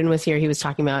Seth Godin was here, he was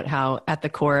talking about how at the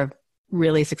core of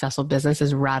really successful business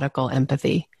is radical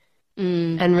empathy.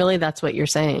 And really that's what you're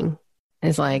saying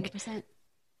is like 100%.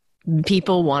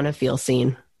 People want to feel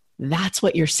seen. That's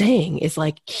what you're saying is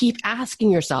like, keep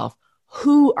asking yourself,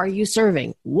 who are you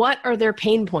serving? What are their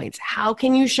pain points? How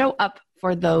can you show up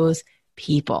for those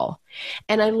people?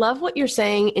 And I love what you're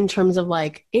saying in terms of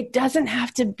like, it doesn't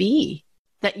have to be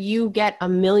that you get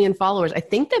 1 million followers. I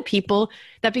think that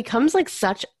that becomes like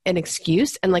such an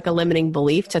excuse and like a limiting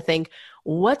belief to think,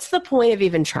 what's the point of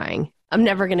even trying? I'm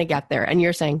never going to get there. And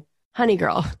you're saying, honey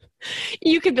girl,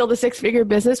 you could build a 6-figure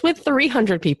business with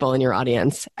 300 people in your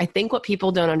audience. I think what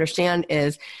people don't understand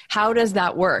is, how does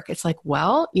that work? It's like,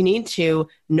 well, you need to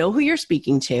know who you're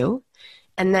speaking to,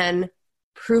 and then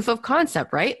proof of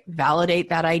concept, right? Validate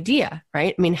that idea,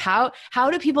 right? I mean, how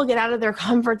do people get out of their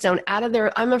comfort zone,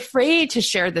 I'm afraid to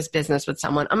share this business with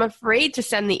someone. I'm afraid to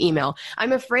send the email.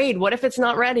 I'm afraid. What if it's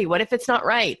not ready? What if it's not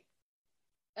right?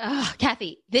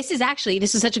 Cathy, this is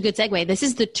such a good segue. This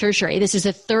is the tertiary. This is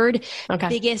the third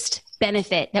biggest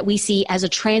benefit that we see as a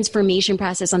transformation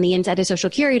process on the inside of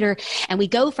Social Curator. And we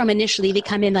go from initially, they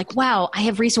come in like, wow, I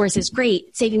have resources.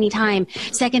 Great. Saving me time.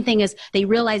 Second thing is they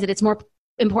realize that it's more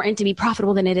important to be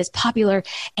profitable than it is popular.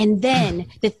 And then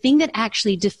the thing that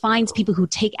actually defines people who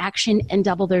take action and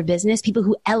double their business, people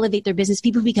who elevate their business,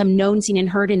 people who become known, seen, and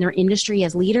heard in their industry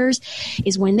as leaders,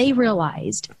 is when they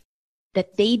realized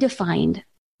that they defined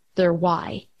their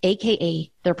why,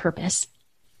 AKA their purpose.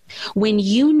 When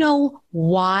you know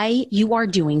why you are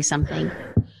doing something,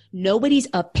 nobody's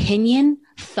opinion,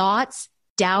 thoughts,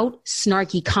 doubt,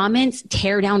 snarky comments,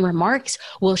 tear down remarks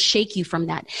will shake you from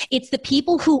that. It's the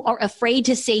people who are afraid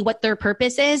to say what their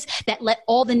purpose is that let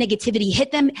all the negativity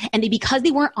hit them. And because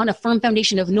they weren't on a firm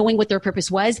foundation of knowing what their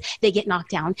purpose was, they get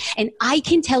knocked down. And I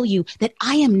can tell you that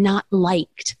I am not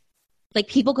liked. Like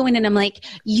people go in and I'm like,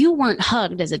 you weren't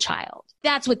hugged as a child.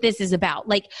 That's what this is about.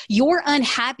 Like your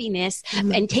unhappiness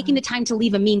and taking the time to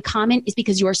leave a mean comment is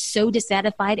because you are so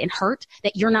dissatisfied and hurt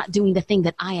that you're not doing the thing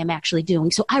that I am actually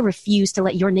doing. So I refuse to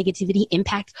let your negativity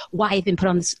impact why I've been put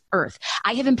on this earth.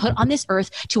 I have been put on this earth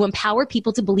to empower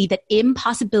people to believe that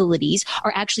impossibilities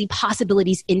are actually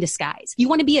possibilities in disguise. You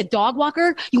want to be a dog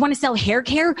walker? You want to sell hair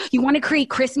care? You want to create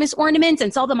Christmas ornaments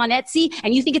and sell them on Etsy?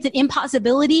 And you think it's an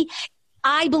impossibility?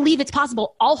 I believe it's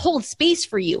possible. I'll hold space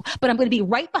for you, but I'm going to be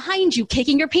right behind you,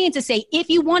 kicking your pants to say, if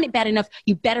you want it bad enough,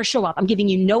 you better show up. I'm giving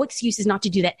you no excuses not to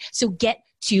do that. So get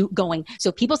to going.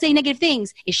 So people say negative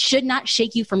things. It should not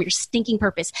shake you from your stinking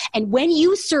purpose. And when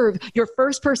you serve your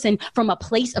first person from a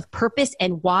place of purpose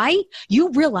and why, you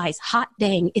realize, hot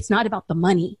dang, it's not about the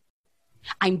money.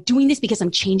 I'm doing this because I'm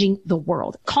changing the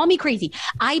world. Call me crazy.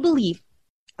 I believe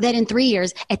that in 3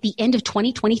 years, at the end of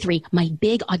 2023, my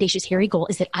big, audacious, hairy goal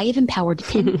is that I have empowered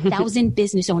 10,000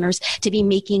 business owners to be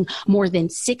making more than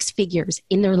 6 figures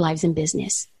in their lives in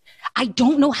business. I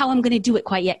don't know how I'm going to do it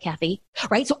quite yet, Cathy,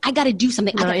 right? So I got to do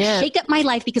something. I got to shake up my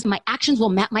life because my actions will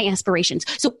map my aspirations.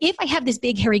 So if I have this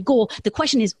big, hairy goal, the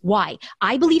question is why?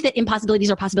 I believe that impossibilities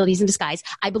are possibilities in disguise.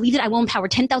 I believe that I will empower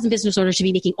 10,000 business owners to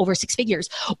be making over 6 figures.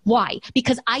 Why?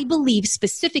 Because I believe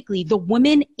specifically the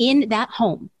woman in that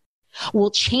home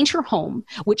will change her home,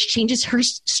 which changes her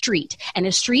street, and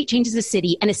a street changes a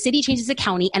city, and a city changes a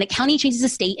county, and a county changes a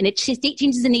state, and a state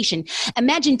changes a nation.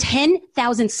 Imagine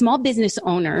 10,000 small business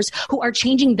owners who are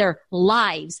changing their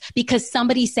lives because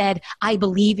somebody said, I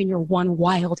believe in your one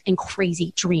wild and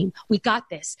crazy dream. We got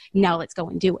this. Now let's go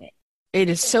and do it. It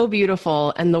is so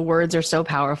beautiful, and the words are so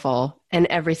powerful, and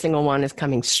every single one is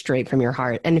coming straight from your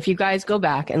heart. And if you guys go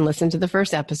back and listen to the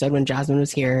first episode when Jasmine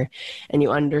was here, and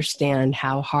you understand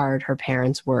how hard her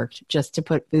parents worked just to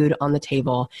put food on the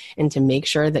table and to make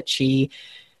sure that she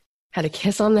had a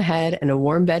kiss on the head and a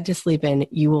warm bed to sleep in,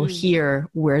 you will hear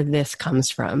where this comes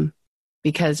from.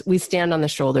 Because we stand on the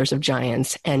shoulders of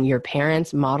giants, and your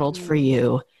parents modeled for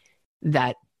you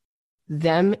that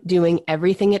them doing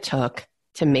everything it took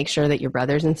to make sure that your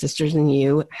brothers and sisters and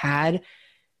you had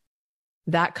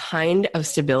that kind of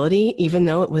stability, even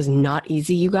though it was not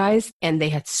easy, you guys. And they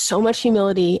had so much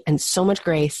humility and so much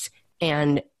grace.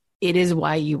 And it is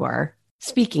why you are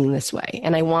speaking this way.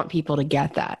 And I want people to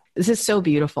get that. This is so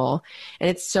beautiful. And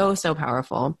it's so, so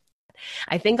powerful.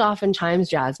 I think oftentimes,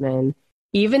 Jasmine,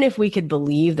 even if we could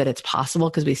believe that it's possible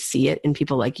because we see it in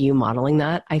people like you modeling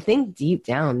that, I think deep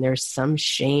down there's some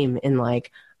shame in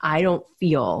like, I don't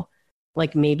feel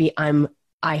like maybe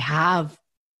I have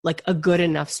like a good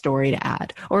enough story to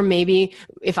add. Or maybe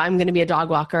if I'm going to be a dog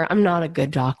walker, I'm not a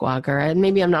good dog walker. And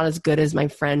maybe I'm not as good as my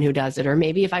friend who does it. Or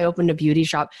maybe if I opened a beauty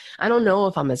shop, I don't know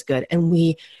if I'm as good. And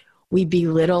we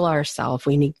belittle ourselves.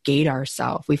 We negate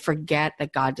ourselves. We forget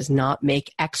that God does not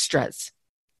make extras.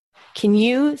 Can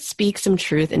you speak some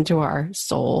truth into our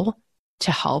soul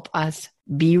to help us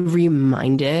be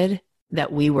reminded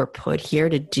that we were put here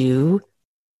to do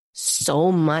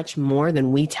so much more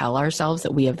than we tell ourselves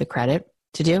that we have the credit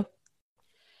to do?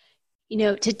 You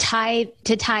know, to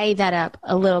tie that up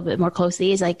a little bit more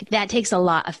closely is like, that takes a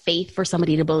lot of faith for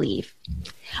somebody to believe.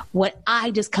 What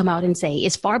I just come out and say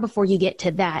is far before you get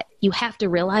to that, you have to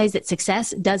realize that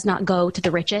success does not go to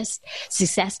the richest.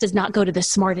 Success does not go to the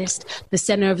smartest, the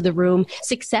center of the room.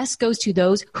 Success goes to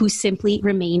those who simply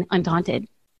remain undaunted.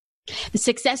 The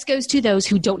success goes to those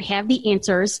who don't have the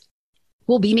answers,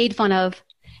 will be made fun of,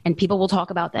 and people will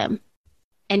talk about them.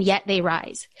 And yet they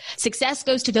rise. Success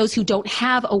goes to those who don't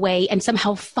have a way and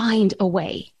somehow find a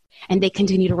way, and they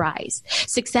continue to rise.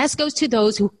 Success goes to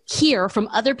those who hear from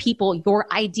other people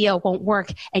your idea won't work,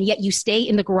 and yet you stay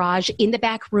in the garage, in the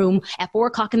back room at 4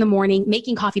 o'clock in the morning,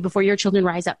 making coffee before your children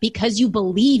rise up because you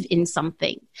believe in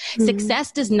something. Mm-hmm.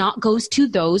 Success does not go to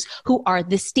those who are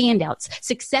the standouts.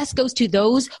 Success goes to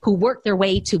those who work their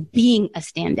way to being a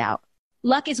standout.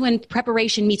 Luck is when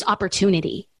preparation meets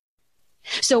opportunity.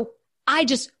 So I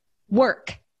just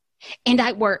work and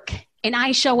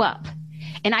I show up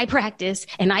and I practice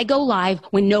and I go live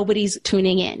when nobody's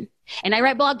tuning in. And I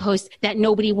write blog posts that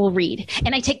nobody will read.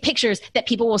 And I take pictures that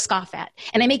people will scoff at.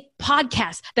 And I make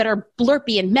podcasts that are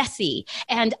blurpy and messy.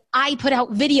 And I put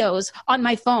out videos on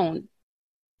my phone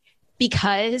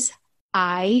because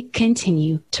I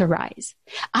continue to rise.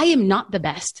 I am not the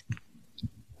best.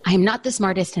 I am not the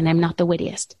smartest, and I'm not the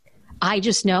wittiest. I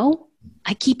just know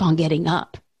I keep on getting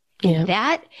up. And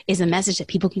that is a message that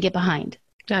people can get behind.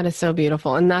 That is so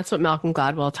beautiful. And that's what Malcolm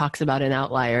Gladwell talks about in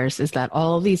Outliers, is that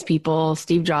all of these people,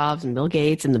 Steve Jobs and Bill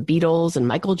Gates and the Beatles and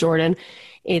Michael Jordan,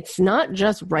 it's not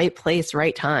just right place,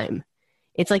 right time.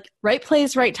 It's like right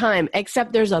place, right time,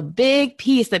 except there's a big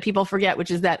piece that people forget,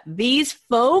 which is that these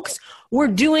folks were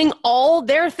doing all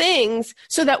their things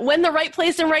so that when the right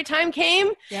place and right time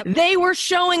came, they were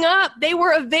showing up. They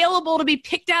were available to be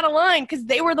picked out of line because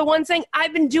they were the ones saying,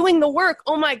 I've been doing the work.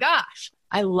 Oh my gosh.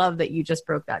 I love that you just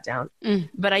broke that down.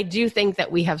 But I do think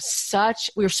that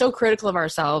we're so critical of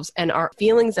ourselves, and our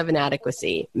feelings of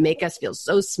inadequacy make us feel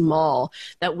so small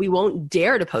that we won't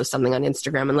dare to post something on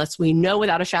Instagram unless we know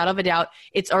without a shadow of a doubt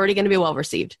it's already going to be well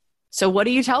received. So what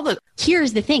do you tell them?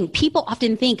 Here's the thing. People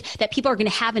often think that people are going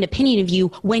to have an opinion of you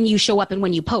when you show up and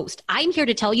when you post. I'm here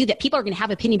to tell you that people are going to have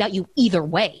an opinion about you either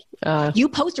way. You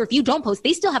post, or if you don't post,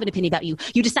 they still have an opinion about you.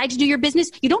 You decide to do your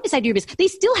business, you don't decide to do your business, they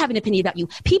still have an opinion about you.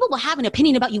 People will have an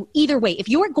opinion about you either way. If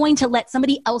you're going to let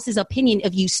somebody else's opinion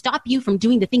of you stop you from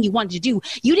doing the thing you wanted to do,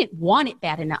 you didn't want it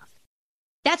bad enough.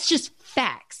 That's just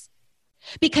facts.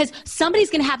 Because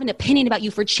somebody's going to have an opinion about you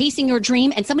for chasing your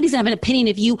dream, and somebody's going to have an opinion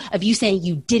of you saying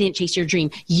you didn't chase your dream.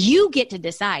 You get to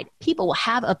decide. People will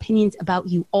have opinions about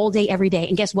you all day, every day.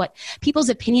 And guess what? People's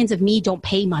opinions of me don't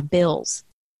pay my bills.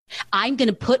 I'm going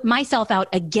to put myself out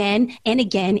again and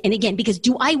again and again, because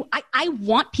I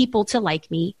want people to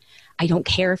like me. I don't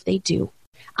care if they do.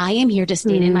 I am here to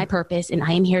stand in my purpose, and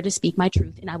I am here to speak my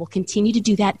truth, and I will continue to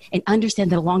do that and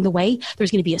understand that along the way, there's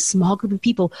going to be a small group of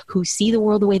people who see the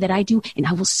world the way that I do, and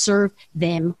I will serve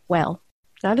them well.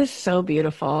 That is so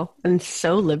beautiful and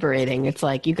so liberating. It's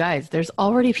like, you guys, there's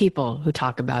already people who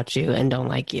talk about you and don't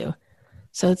like you.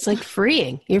 So it's like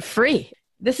freeing. You're free.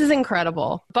 This is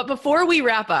incredible. But before we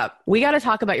wrap up, we got to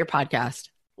talk about your podcast.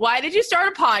 Why did you start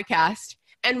a podcast?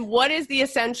 And what is the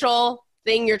essential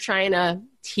thing you're trying to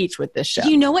teach with this show?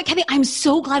 You know what, Cathy? I'm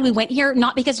so glad we went here,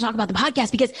 not because to talk about the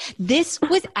podcast, because this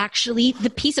was actually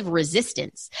the piece of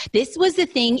resistance. This was the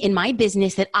thing in my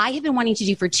business that I have been wanting to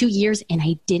do for 2 years, and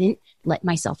I didn't let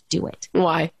myself do it.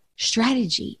 Why?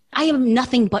 Strategy. I am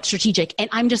nothing but strategic. And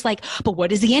I'm just like, but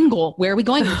what is the end goal? Where are we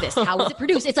going with this? How is it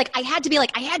produced? It's like, I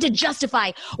had to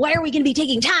justify, why are we going to be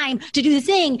taking time to do this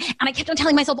thing? And I kept on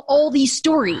telling myself all these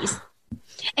stories.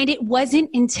 And it wasn't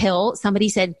until somebody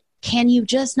said, can you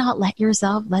just not let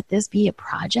this be a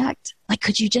project? Like,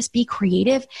 could you just be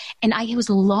creative? And I was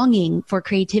longing for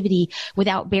creativity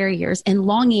without barriers and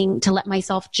longing to let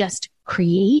myself just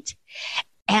create.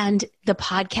 And the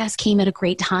podcast came at a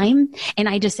great time. And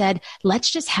I just said, let's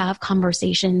just have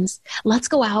conversations. Let's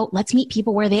go out. Let's meet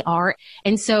people where they are.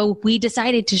 And so we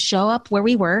decided to show up where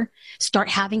we were, start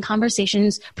having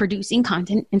conversations, producing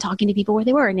content, and talking to people where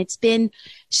they were. And it's been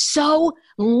so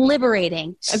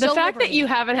liberating. The fact that you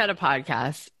haven't had a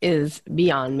podcast is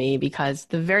beyond me, because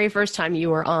the very first time you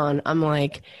were on, I'm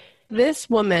like, this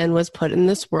woman was put in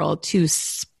this world to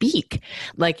speak.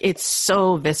 Like, it's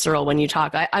so visceral when you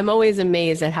talk. I'm always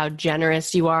amazed at how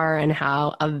generous you are and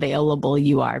how available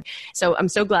you are. So I'm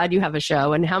so glad you have a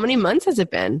show. And how many months has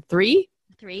it been? 3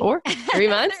 months? 3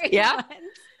 months? Yeah.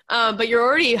 But you're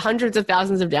already hundreds of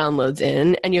thousands of downloads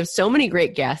in, and you have so many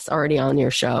great guests already on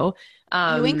your show.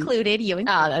 You included.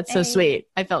 That's so sweet.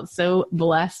 I felt so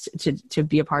blessed to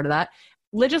be a part of that.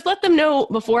 Just let them know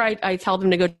before I tell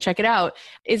them to go check it out.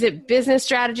 Is it business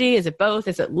strategy? Is it both?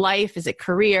 Is it life? Is it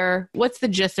career? What's the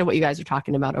gist of what you guys are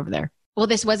talking about over there? Well,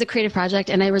 this was a creative project,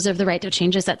 and I reserve the right to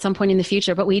change this at some point in the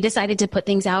future, but we decided to put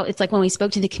things out. It's like when we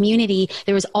spoke to the community,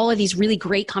 there was all of these really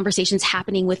great conversations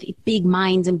happening with big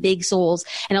minds and big souls.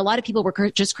 And a lot of people were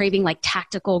just craving like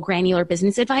tactical, granular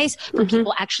business advice from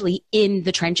people actually in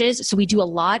the trenches. So we do a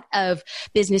lot of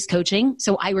business coaching.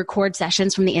 So I record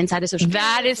sessions from the inside of social media.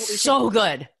 That is so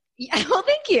good. Yeah, well,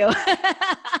 thank you.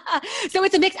 So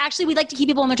it's a mix. Actually, we like to keep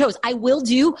people on their toes. I will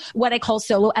do what I call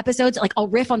solo episodes. Like, I'll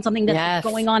riff on something that's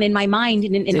going on in my mind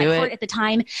and in my heart at the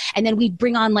time. And then we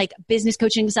bring on like business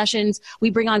coaching sessions. We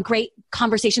bring on great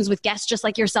conversations with guests just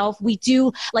like yourself. We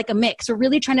do like a mix. We're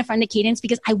really trying to find a cadence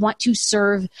because I want to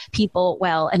serve people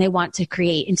well and I want to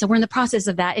create. And so we're in the process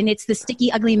of that. And it's the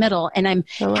sticky, ugly middle. And I'm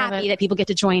happy that people get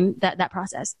to join that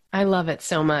process. I love it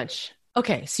so much.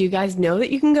 Okay, so you guys know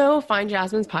that you can go find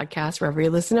Jasmine's podcast wherever you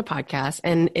listen to podcasts,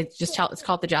 and it's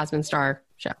called the Jasmine Star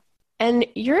Show. And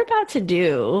you're about to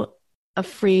do a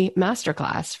free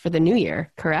masterclass for the new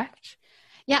year, correct?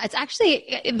 Yeah, it's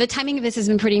actually, the timing of this has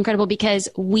been pretty incredible because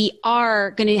we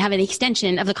are going to have an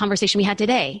extension of the conversation we had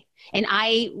today. And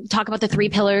I talk about the 3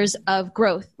 pillars of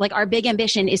growth. Like, our big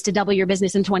ambition is to double your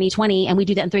business in 2020. And we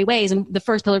do that in 3 ways. And the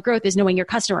first pillar of growth is knowing your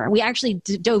customer. We actually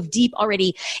dove deep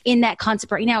already in that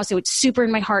concept right now. So it's super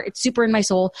in my heart. It's super in my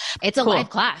soul. It's a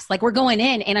live class. Like, we're going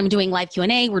in and I'm doing live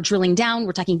Q&A. We're drilling down.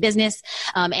 We're talking business,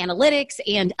 analytics,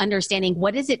 and understanding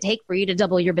what does it take for you to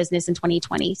double your business in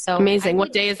 2020. So amazing.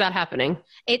 What day is that happening?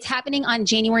 It's happening on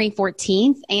January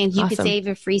 14th. And you can save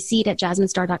a free seat at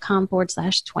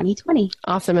jasminestar.com/2020.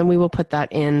 Awesome. And we will put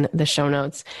that in the show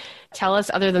notes. Tell us,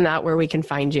 other than that, where we can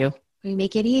find you. We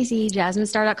make it easy.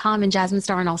 jasminestar.com and Jasmine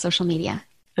Star on all social media.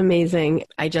 Amazing.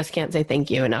 I just can't say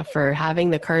thank you enough for having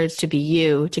the courage to be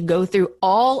you, to go through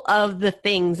all of the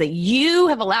things that you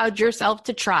have allowed yourself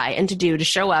to try and to do to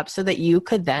show up so that you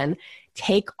could then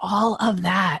take all of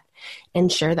that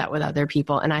and share that with other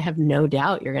people. And I have no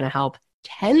doubt you're going to help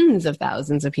tens of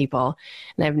thousands of people.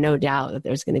 And I have no doubt that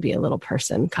there's going to be a little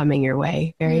person coming your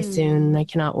way very soon. I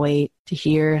cannot wait to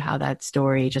hear how that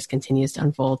story just continues to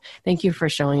unfold. Thank you for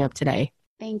showing up today.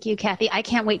 Thank you, Cathy. I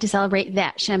can't wait to celebrate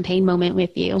that champagne moment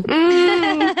with you.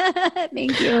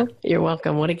 Thank you. You're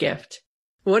welcome. What a gift.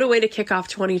 What a way to kick off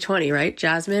 2020, right?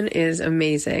 Jasmine is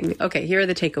amazing. Okay, here are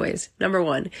the takeaways. Number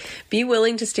 1, be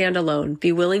willing to stand alone.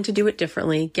 Be willing to do it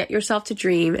differently. Get yourself to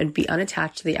dream and be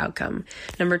unattached to the outcome.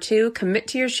 Number 2, commit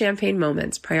to your champagne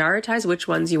moments. Prioritize which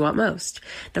ones you want most.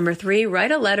 Number 3,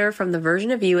 write a letter from the version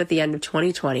of you at the end of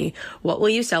 2020. What will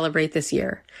you celebrate this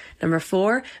year? Number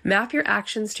 4, map your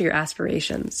actions to your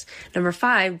aspirations. Number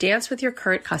 5, dance with your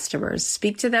current customers.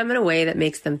 Speak to them in a way that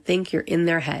makes them think you're in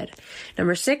their head.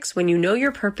 Number 6, when you know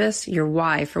your purpose, your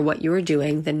why for what you are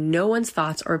doing, then no one's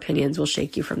thoughts or opinions will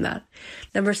shake you from that.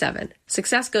 Number 7,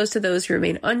 success goes to those who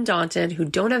remain undaunted, who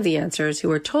don't have the answers,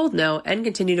 who are told no and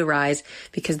continue to rise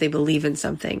because they believe in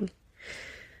something.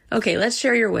 Okay, let's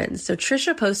share your wins. So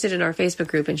Trisha posted in our Facebook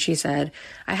group and she said,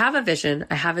 I have a vision.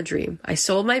 I have a dream. I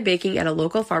sold my baking at a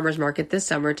local farmer's market this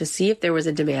summer to see if there was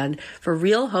a demand for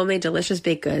real homemade delicious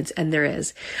baked goods, and there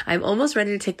is. I'm almost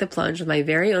ready to take the plunge with my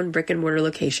very own brick and mortar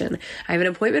location. I have an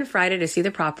appointment Friday to see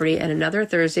the property and another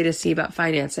Thursday to see about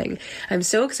financing. I'm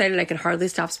so excited I can hardly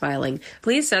stop smiling.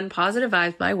 Please send positive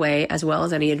vibes my way as well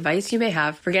as any advice you may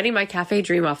have for getting my cafe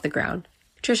dream off the ground.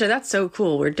 Trisha, that's so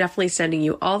cool. We're definitely sending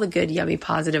you all the good, yummy,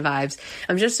 positive vibes.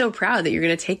 I'm just so proud that you're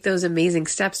going to take those amazing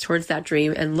steps towards that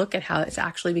dream and look at how it's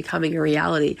actually becoming a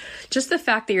reality. Just the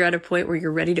fact that you're at a point where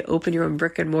you're ready to open your own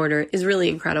brick and mortar is really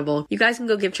incredible. You guys can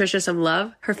go give Trisha some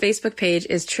love. Her Facebook page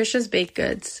is Trisha's Baked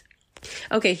Goods.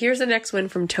 Okay, here's the next one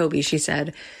from Toby. She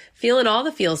said, feeling all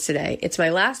the feels today. It's my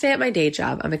last day at my day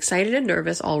job. I'm excited and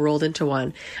nervous all rolled into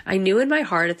one. I knew in my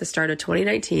heart at the start of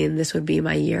 2019 this would be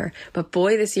my year, but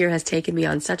boy, this year has taken me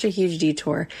on such a huge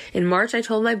detour. In March, I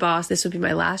told my boss this would be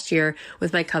my last year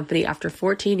with my company after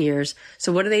 14 years.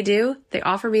 So what do? They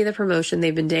offer me the promotion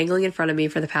they've been dangling in front of me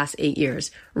for the past 8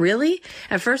 years. Really?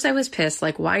 At first I was pissed,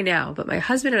 like why now? But my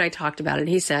husband and I talked about it and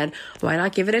he said, why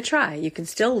not give it a try? You can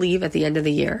still leave at the end of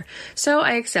the year. So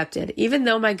I accepted, even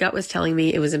though my gut was telling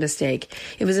me it was a mistake.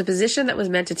 It was a position that was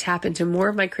meant to tap into more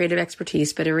of my creative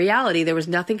expertise, but in reality, there was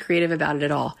nothing creative about it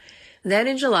at all. Then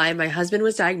in July, my husband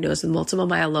was diagnosed with multiple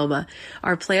myeloma.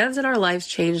 Our plans and our lives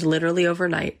changed literally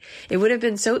overnight. It would have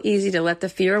been so easy to let the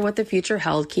fear of what the future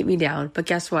held keep me down. But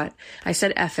guess what? I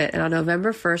said F it, and on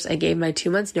November 1st, I gave my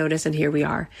 2 months notice, and here we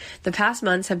are. The past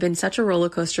months have been such a roller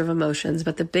coaster of emotions,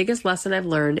 but the biggest lesson I've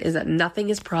learned is that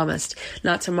nothing is promised.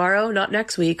 Not tomorrow, not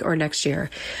next week, or next year.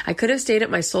 I could have stayed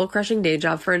at my soul-crushing day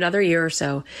job for another year or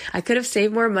so. I could have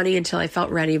saved more money until I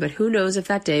felt ready, but who knows if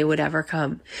that day would ever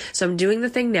come. So I'm doing the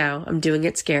thing now. I'm doing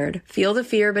it scared. Feel the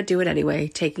fear, but do it anyway.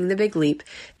 Taking the big leap.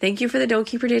 Thank you for the Don't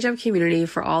Keep Your Day Job community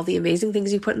for all the amazing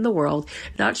things you put in the world.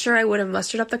 Not sure I would have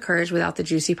mustered up the courage without the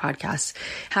juicy podcasts.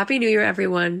 Happy New Year,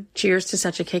 everyone. Cheers to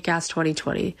such a kick-ass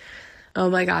 2020. Oh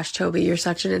my gosh, Toby, you're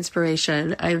such an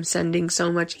inspiration. I'm sending so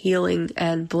much healing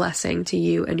and blessing to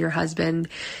you and your husband.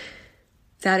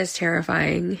 That is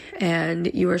terrifying,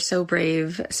 and you are so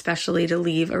brave, especially to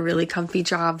leave a really comfy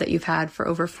job that you've had for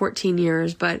over 14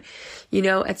 years. But, you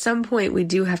know, at some point we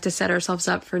do have to set ourselves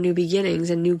up for new beginnings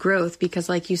and new growth because,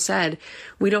 like you said,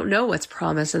 we don't know what's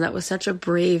promised, and that was such a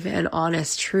brave and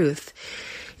honest truth.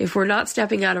 If we're not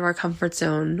stepping out of our comfort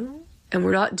zone and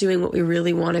we're not doing what we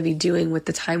really want to be doing with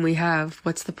the time we have,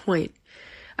 what's the point?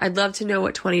 I'd love to know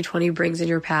what 2020 brings in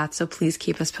your path, so please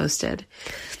keep us posted.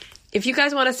 If you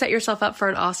guys want to set yourself up for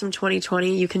an awesome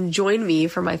 2020, you can join me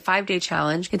for my 5-day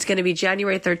challenge. It's going to be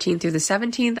January 13th through the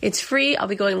 17th. It's free. I'll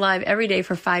be going live every day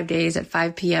for 5 days at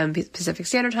 5 p.m. Pacific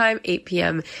Standard Time, 8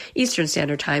 p.m. Eastern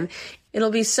Standard Time. It'll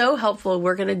be so helpful.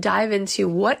 We're going to dive into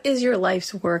what is your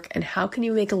life's work and how can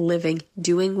you make a living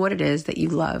doing what it is that you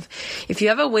love. If you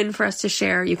have a win for us to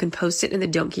share, you can post it in the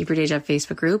Don't Keep Your Day Job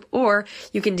Facebook group, or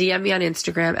you can DM me on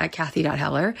Instagram at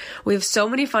Cathy.Heller. We have so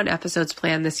many fun episodes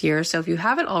planned this year, so if you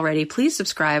haven't already, please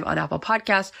subscribe on Apple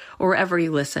Podcasts or wherever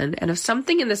you listen. And if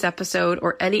something in this episode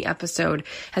or any episode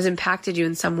has impacted you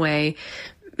in some way,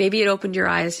 maybe it opened your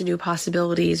eyes to new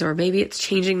possibilities, or maybe it's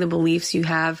changing the beliefs you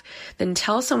have, then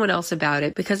tell someone else about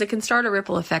it because it can start a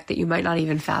ripple effect that you might not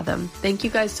even fathom. Thank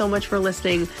you guys so much for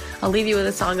listening. I'll leave you with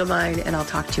a song of mine and I'll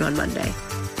talk to you on Monday.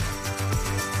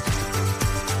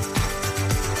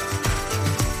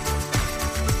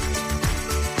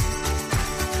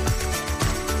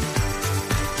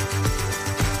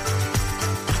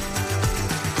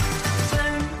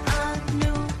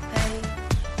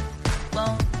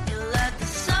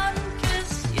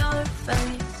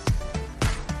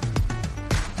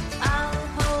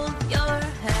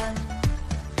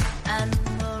 And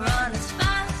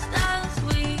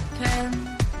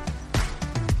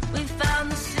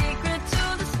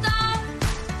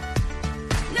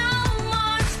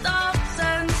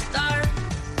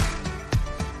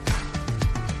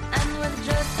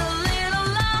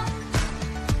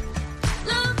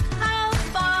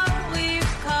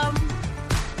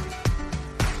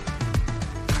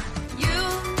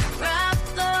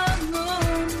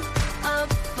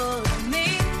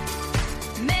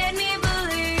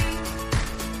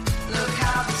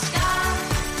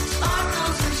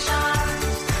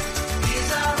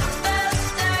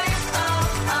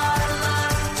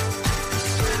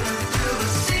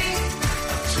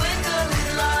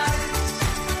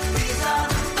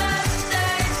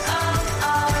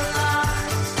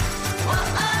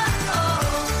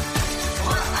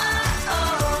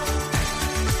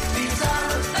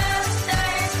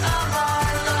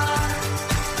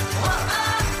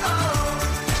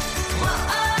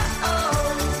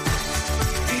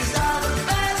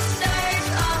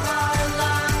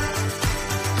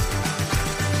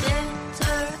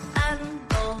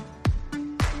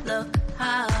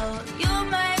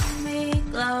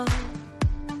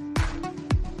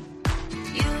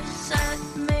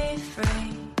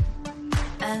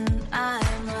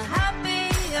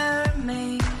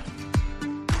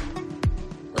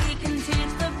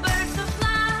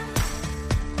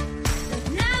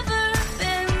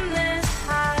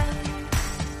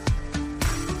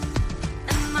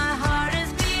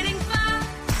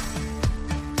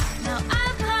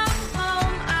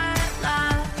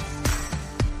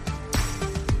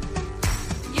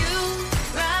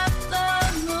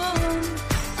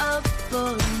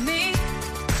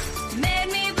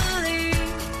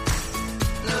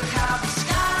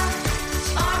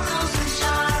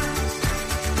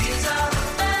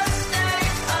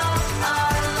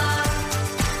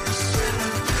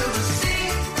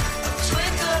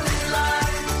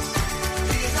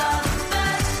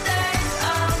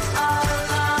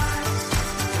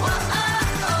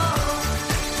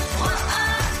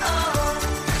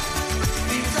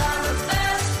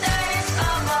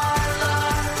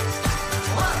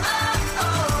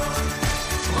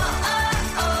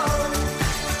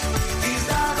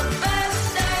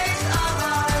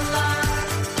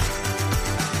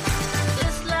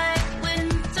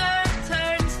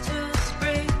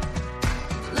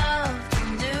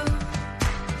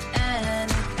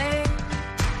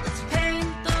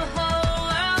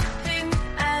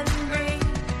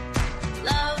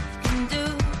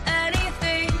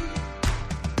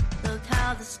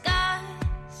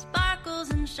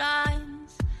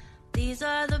shines. These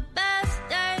are the best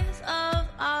days of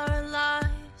our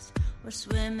lives. We're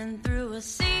swimming through a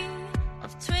sea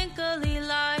of twinkly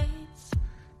lights.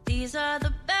 These are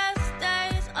the best days